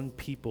be one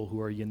people who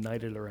are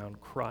united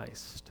around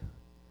Christ.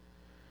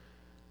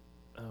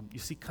 You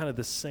see kind of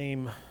the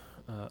same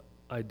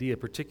idea,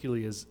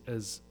 particularly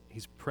as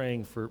he's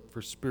praying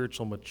for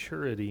spiritual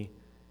maturity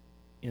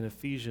in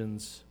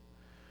Ephesians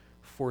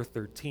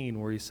 4:13,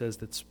 where he says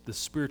that the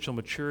spiritual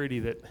maturity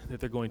that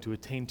they're going to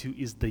attain to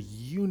is the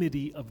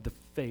unity of the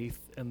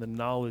faith and the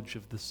knowledge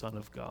of the Son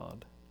of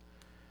God.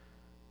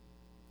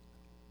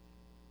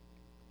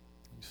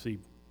 You see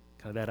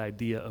kind of that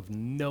idea of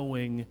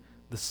knowing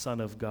the Son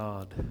of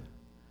God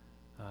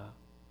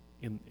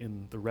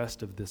in the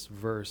rest of this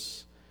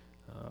verse,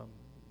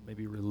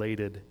 maybe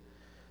related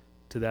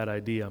to that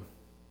idea.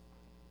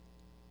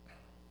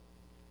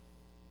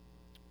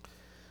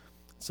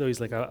 So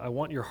he's like, I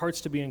want your hearts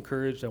to be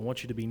encouraged. I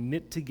want you to be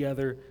knit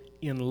together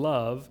in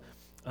love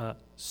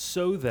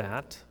so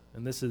that,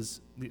 and this is,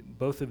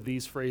 both of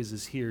these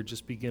phrases here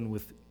just begin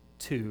with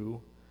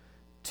to,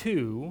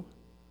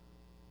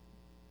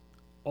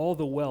 all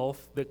the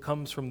wealth that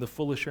comes from the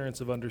full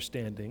assurance of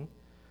understanding,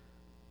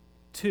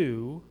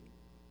 to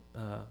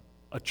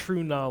a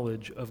true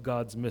knowledge of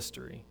God's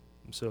mystery.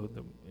 And so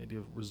the idea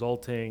of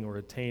resulting or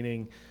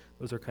attaining,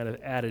 those are kind of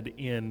added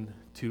in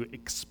to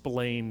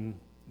explain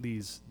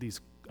these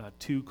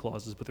two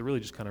clauses, but they're really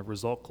just kind of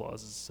result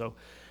clauses. So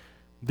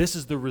this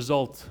is the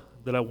result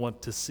that I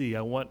want to see.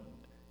 I want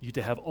you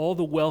to have all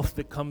the wealth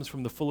that comes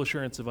from the full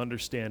assurance of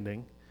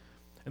understanding.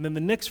 And then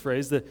the next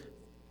phrase,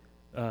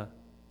 a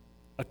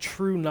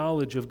true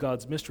knowledge of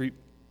God's mystery,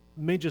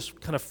 may just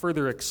kind of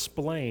further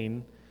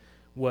explain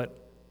what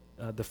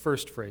the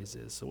first phrase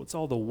is. So it's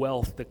all the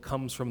wealth that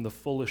comes from the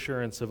full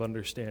assurance of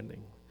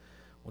understanding.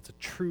 What's a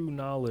true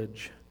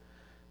knowledge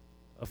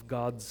of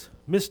God's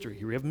mystery?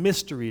 Here we have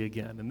mystery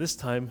again, and this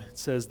time it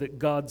says that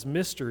God's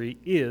mystery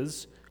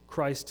is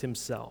Christ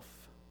himself.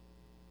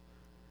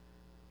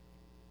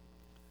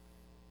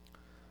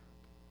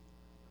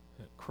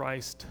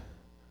 Christ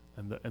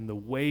and the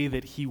way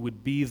that he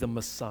would be the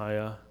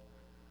Messiah,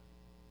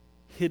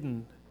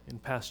 hidden in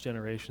past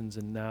generations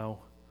and now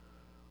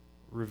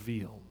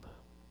revealed.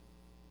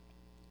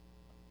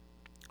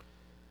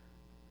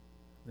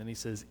 Then he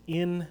says,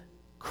 in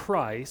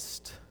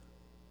Christ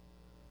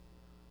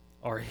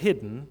are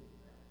hidden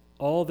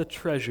all the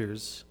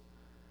treasures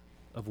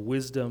of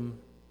wisdom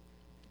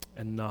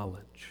and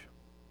knowledge.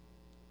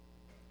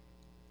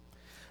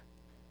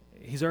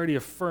 He's already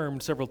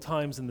affirmed several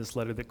times in this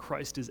letter that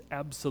Christ is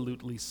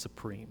absolutely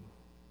supreme.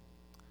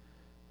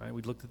 Right?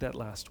 We looked at that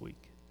last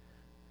week.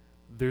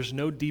 There's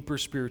no deeper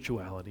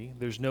spirituality.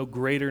 There's no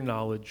greater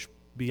knowledge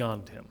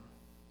beyond him.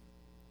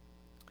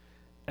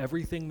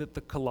 Everything that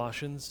the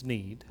Colossians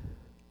need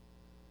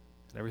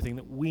and everything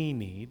that we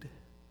need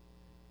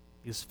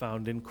is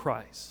found in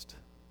Christ.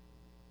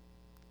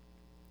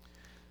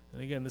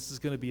 And again, this is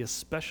going to be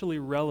especially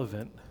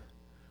relevant,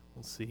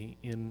 we'll see,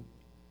 in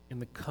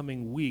the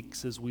coming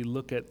weeks as we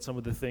look at some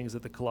of the things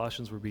that the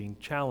Colossians were being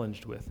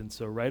challenged with. And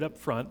so right up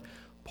front,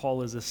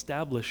 Paul is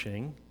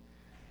establishing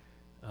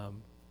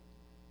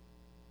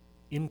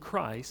in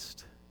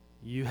Christ,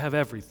 you have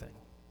everything.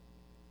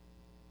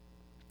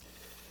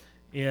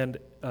 And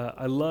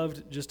I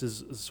loved, just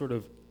as a sort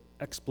of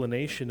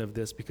explanation of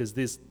this, because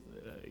this,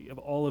 of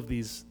all of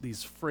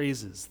these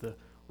phrases, the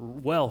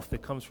wealth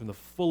that comes from the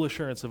full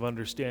assurance of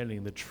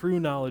understanding, the true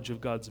knowledge of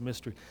God's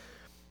mystery.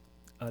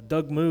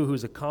 Doug Moo,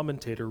 who's a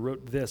commentator,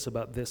 wrote this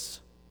about this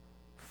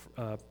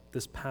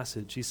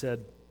passage. He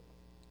said,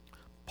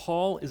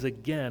 Paul is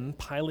again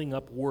piling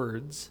up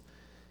words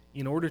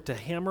in order to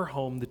hammer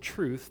home the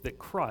truth that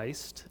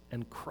Christ,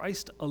 and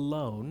Christ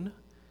alone,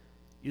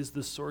 is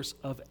the source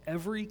of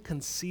every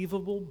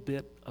conceivable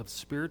bit of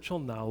spiritual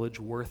knowledge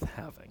worth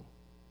having.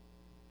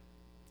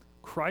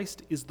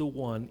 Christ is the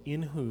one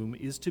in whom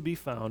is to be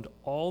found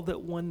all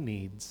that one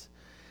needs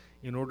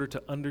in order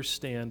to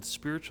understand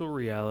spiritual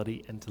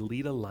reality and to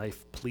lead a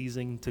life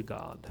pleasing to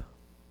God.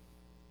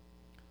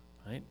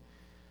 Right?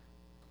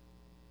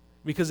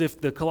 Because if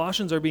the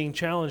Colossians are being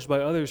challenged by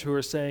others who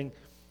are saying,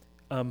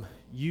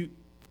 you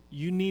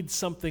need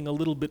something a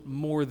little bit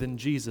more than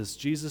Jesus.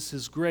 Jesus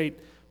is great,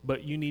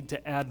 but you need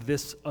to add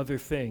this other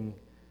thing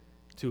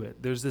to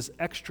it. There's this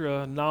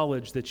extra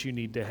knowledge that you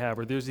need to have,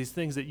 or there's these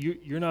things that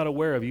you're not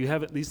aware of.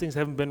 These things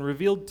haven't been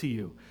revealed to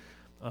you.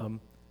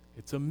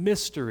 It's a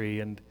mystery,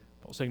 and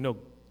Paul's saying, no,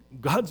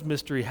 God's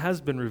mystery has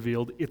been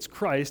revealed. It's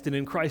Christ, and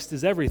in Christ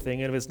is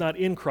everything, and if it's not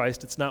in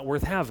Christ, it's not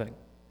worth having.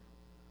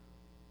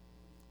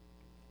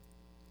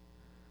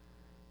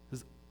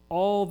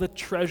 All the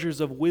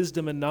treasures of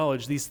wisdom and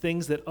knowledge, these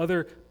things that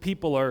other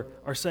people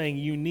are saying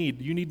you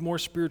need more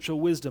spiritual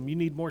wisdom, you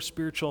need more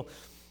spiritual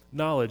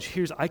knowledge.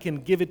 I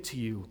can give it to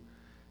you.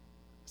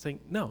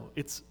 Saying, no,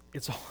 it's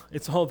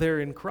all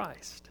there in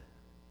Christ.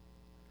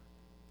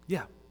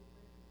 Yeah.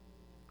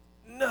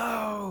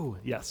 No.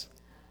 Yes.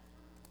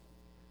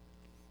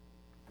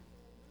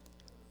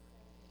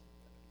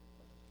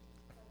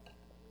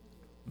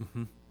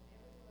 Mm-hmm.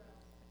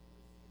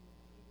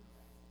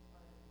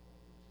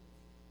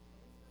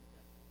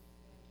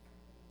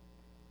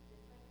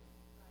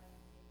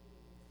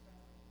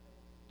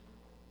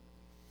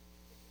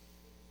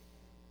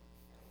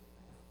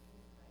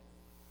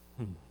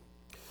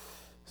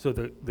 So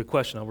the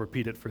question, I'll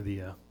repeat it for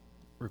the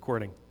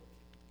recording.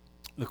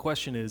 The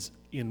question is,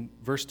 in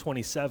verse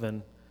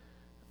 27,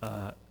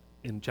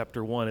 in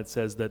chapter 1, it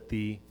says that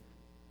the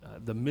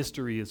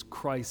mystery is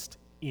Christ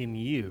in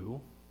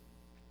you,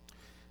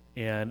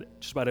 and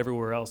just about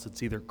everywhere else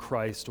it's either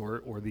Christ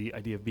or the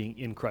idea of being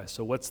in Christ.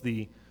 So what's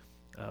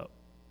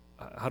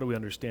how do we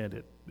understand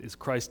it? Is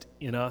Christ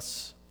in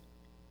us,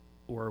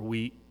 or are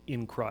we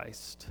in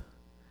Christ?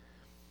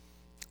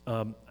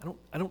 I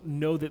don't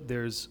know that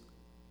there's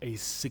a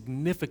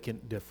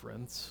significant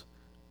difference.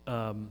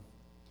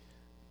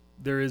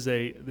 There's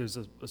a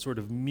sort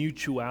of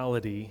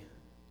mutuality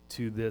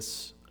to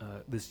this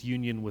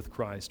union with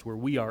Christ, where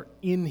we are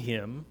in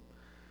Him,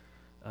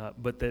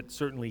 but that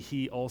certainly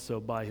He also,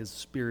 by His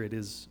Spirit,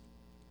 is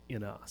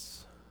in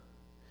us.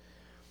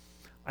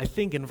 I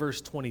think in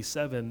verse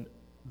 27,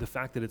 the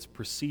fact that it's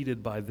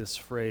preceded by this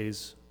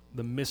phrase,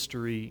 the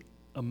mystery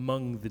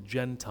among the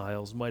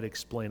Gentiles, might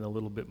explain a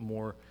little bit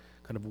more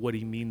kind of what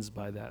he means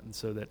by that. And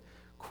so that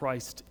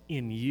Christ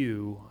in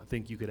you, I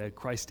think you could add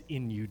Christ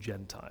in you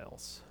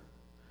Gentiles.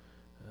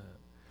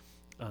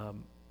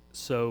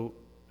 So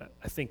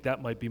I think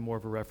that might be more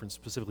of a reference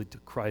specifically to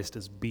Christ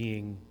as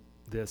being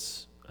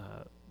this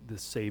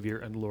Savior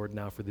and Lord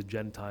now for the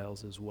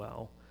Gentiles as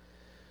well.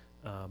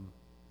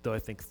 Though I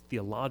think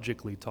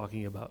theologically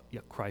talking about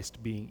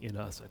Christ being in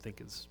us, I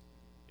think is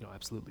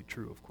absolutely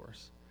true, of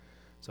course.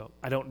 So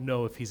I don't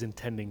know if he's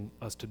intending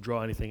us to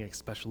draw anything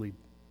especially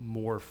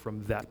more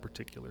from that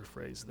particular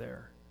phrase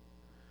there.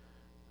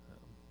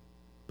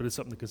 But it's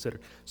something to consider.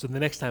 So the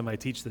next time I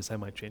teach this, I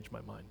might change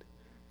my mind.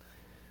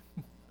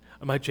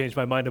 I might change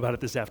my mind about it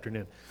this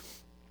afternoon.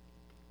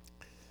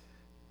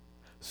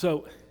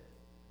 So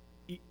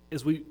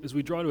as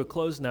we draw to a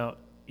close now,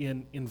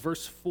 in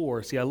verse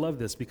 4, see, I love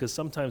this because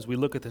sometimes we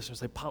look at this and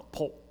say,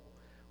 Paul,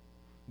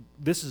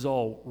 this is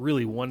all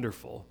really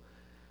wonderful.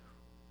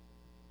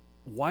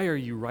 Why are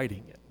you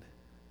writing it?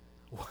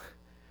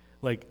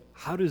 Like,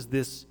 how does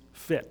this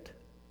fit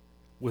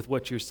with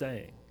what you're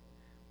saying?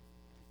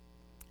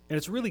 And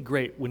it's really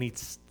great when he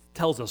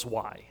tells us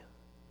why,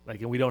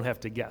 and we don't have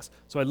to guess.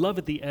 So I love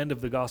at the end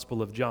of the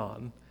Gospel of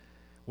John,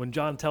 when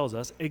John tells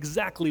us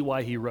exactly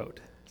why he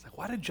wrote. It's like,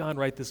 why did John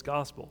write this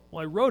gospel?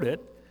 Well, I wrote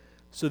it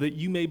so that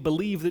you may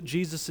believe that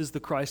Jesus is the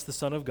Christ, the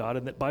Son of God,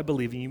 and that by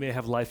believing you may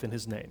have life in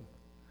his name.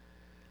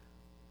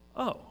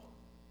 Oh.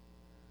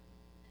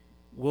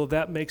 Well,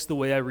 that makes the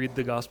way I read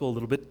the gospel a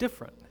little bit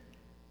different.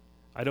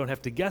 I don't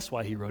have to guess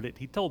why he wrote it.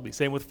 He told me.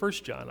 Same with 1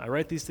 John. I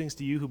write these things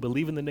to you who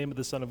believe in the name of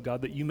the Son of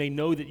God, that you may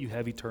know that you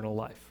have eternal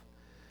life.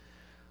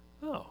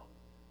 Oh,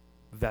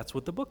 that's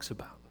what the book's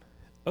about.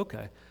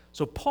 Okay.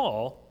 So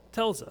Paul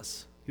tells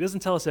us. He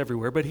doesn't tell us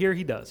everywhere, but here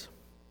he does.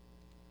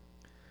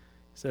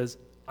 He says,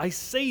 I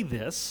say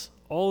this,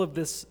 all of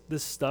this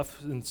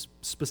stuff, and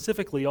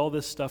specifically all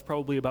this stuff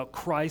probably about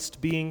Christ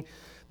being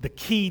the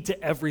key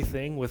to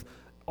everything, with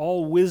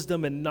all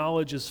wisdom and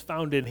knowledge is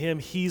found in him.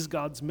 He's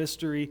God's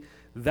mystery.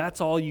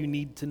 That's all you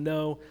need to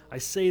know. I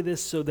say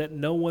this so that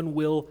no one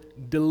will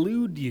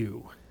delude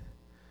you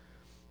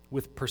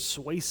with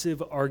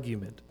persuasive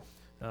argument.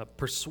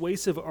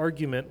 Persuasive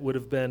argument would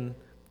have been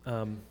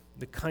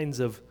the kinds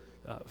of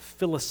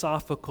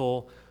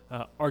philosophical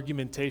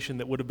argumentation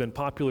that would have been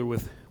popular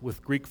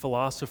with Greek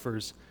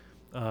philosophers.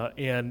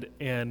 And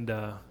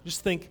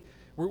just think,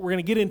 we're going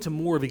to get into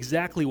more of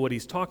exactly what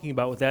he's talking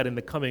about with that in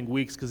the coming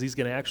weeks, because he's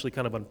going to actually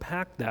kind of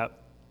unpack that.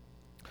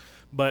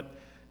 But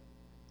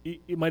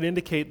it might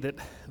indicate that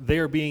they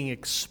are being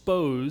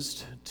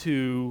exposed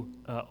to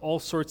all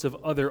sorts of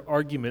other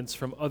arguments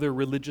from other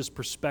religious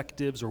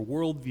perspectives or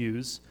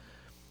worldviews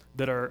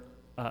that are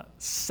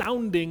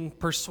sounding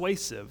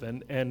persuasive.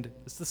 And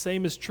it's the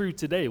same is true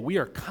today. We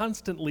are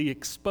constantly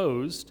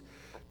exposed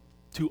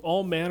to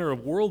all manner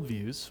of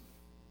worldviews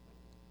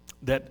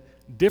that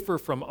differ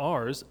from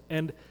ours,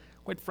 and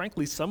quite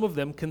frankly, some of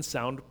them can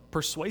sound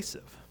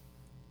persuasive.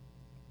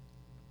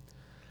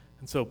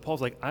 And so Paul's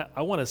like,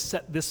 I want to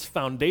set this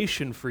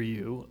foundation for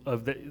you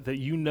of that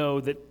you know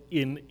that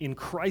in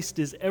Christ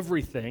is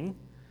everything,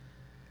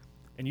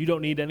 and you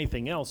don't need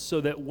anything else,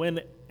 so that when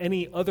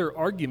any other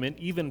argument,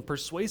 even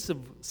persuasive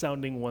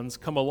sounding ones,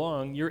 come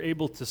along, you're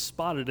able to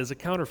spot it as a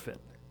counterfeit.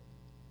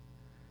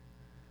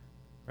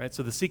 Right?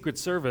 So the Secret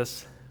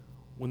Service,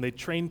 when they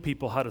train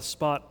people how to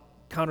spot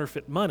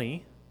counterfeit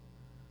money,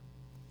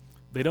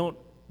 they don't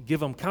give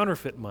them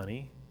counterfeit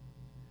money,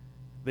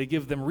 they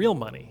give them real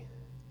money.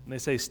 And they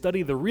say,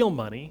 study the real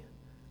money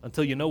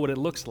until you know what it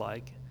looks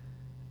like,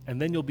 and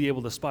then you'll be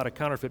able to spot a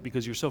counterfeit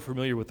because you're so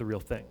familiar with the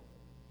real thing.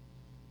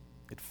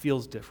 It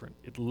feels different.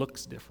 It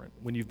looks different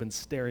when you've been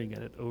staring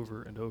at it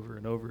over and over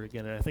and over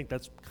again. And I think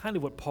that's kind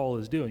of what Paul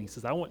is doing. He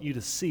says, I want you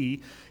to see,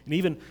 and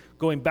even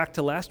going back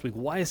to last week,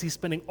 why is he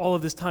spending all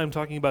of this time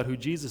talking about who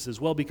Jesus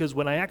is? Well, because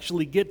when I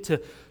actually get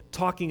to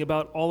talking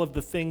about all of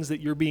the things that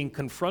you're being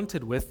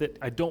confronted with that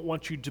I don't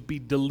want you to be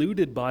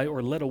deluded by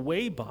or led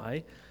away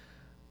by,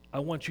 I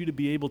want you to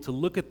be able to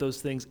look at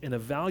those things and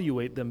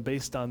evaluate them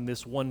based on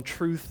this one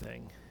true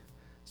thing,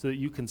 so that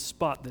you can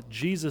spot that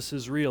Jesus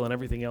is real and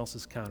everything else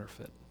is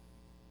counterfeit.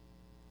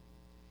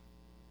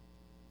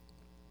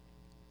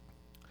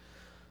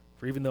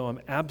 For even though I'm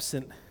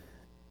absent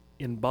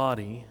in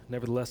body,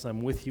 nevertheless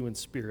I'm with you in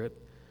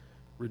spirit,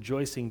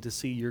 rejoicing to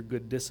see your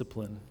good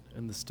discipline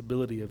and the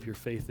stability of your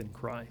faith in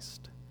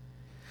Christ.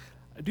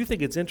 I do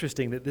think it's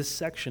interesting that this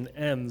section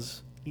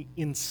ends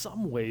in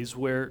some ways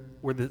where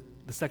the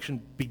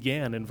section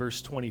began in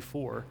verse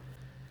 24.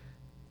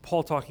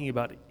 Paul talking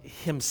about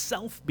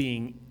himself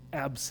being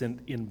absent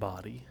in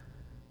body,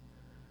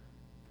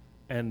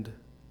 and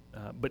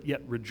but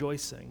yet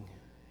rejoicing.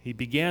 He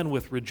began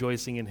with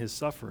rejoicing in his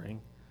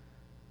suffering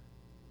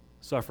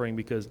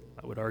because,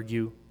 I would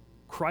argue,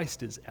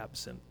 Christ is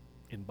absent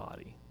in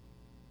body.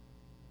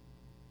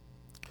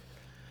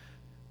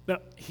 Now,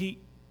 he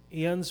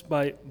ends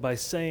by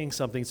saying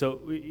something.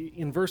 So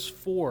in verse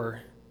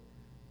 4,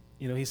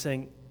 he's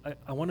saying,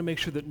 I want to make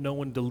sure that no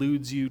one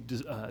deludes you,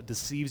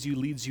 deceives you,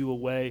 leads you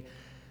away.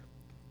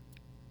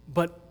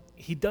 But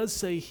he does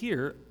say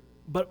here,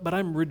 but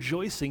I'm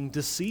rejoicing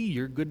to see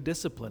your good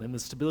discipline and the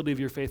stability of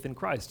your faith in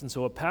Christ. And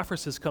so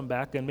Epaphras has come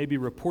back and maybe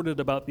reported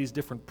about these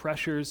different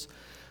pressures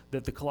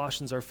that the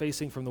Colossians are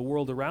facing from the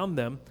world around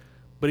them.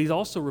 But he's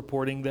also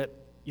reporting that,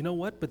 you know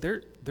what, but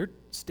they're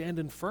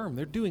standing firm.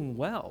 They're doing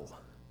well.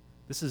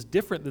 This is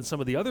different than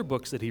some of the other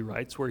books that he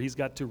writes where he's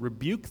got to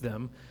rebuke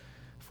them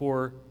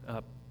for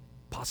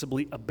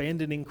possibly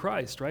abandoning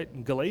Christ, right?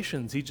 In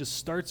Galatians, he just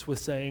starts with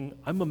saying,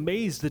 I'm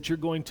amazed that you're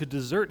going to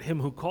desert him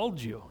who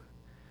called you.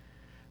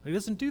 He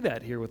doesn't do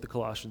that here with the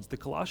Colossians. The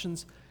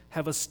Colossians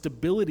have a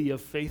stability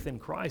of faith in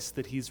Christ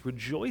that he's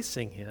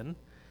rejoicing in.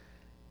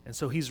 And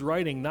so he's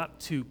writing not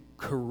to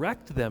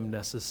correct them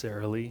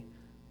necessarily,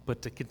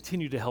 but to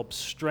continue to help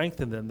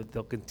strengthen them, that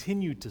they'll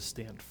continue to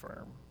stand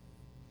firm.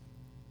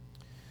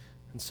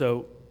 And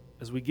so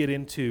as we get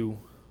into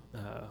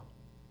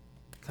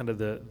kind of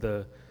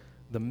the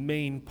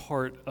main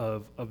part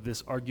of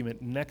this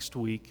argument next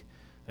week,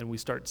 and we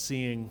start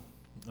seeing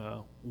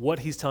what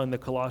he's telling the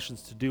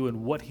Colossians to do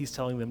and what he's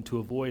telling them to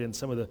avoid and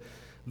some of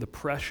the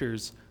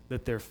pressures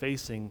that they're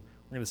facing,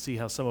 we're going to see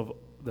how some of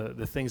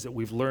the things that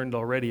we've learned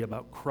already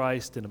about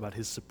Christ and about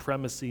his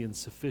supremacy and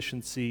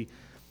sufficiency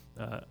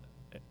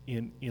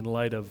in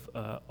light of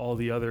all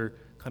the other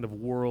kind of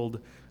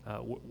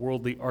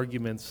worldly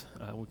arguments,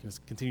 we can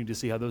continue to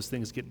see how those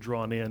things get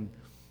drawn in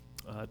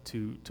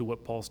to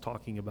what Paul's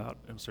talking about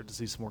and start to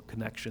see some more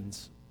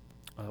connections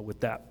with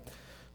that.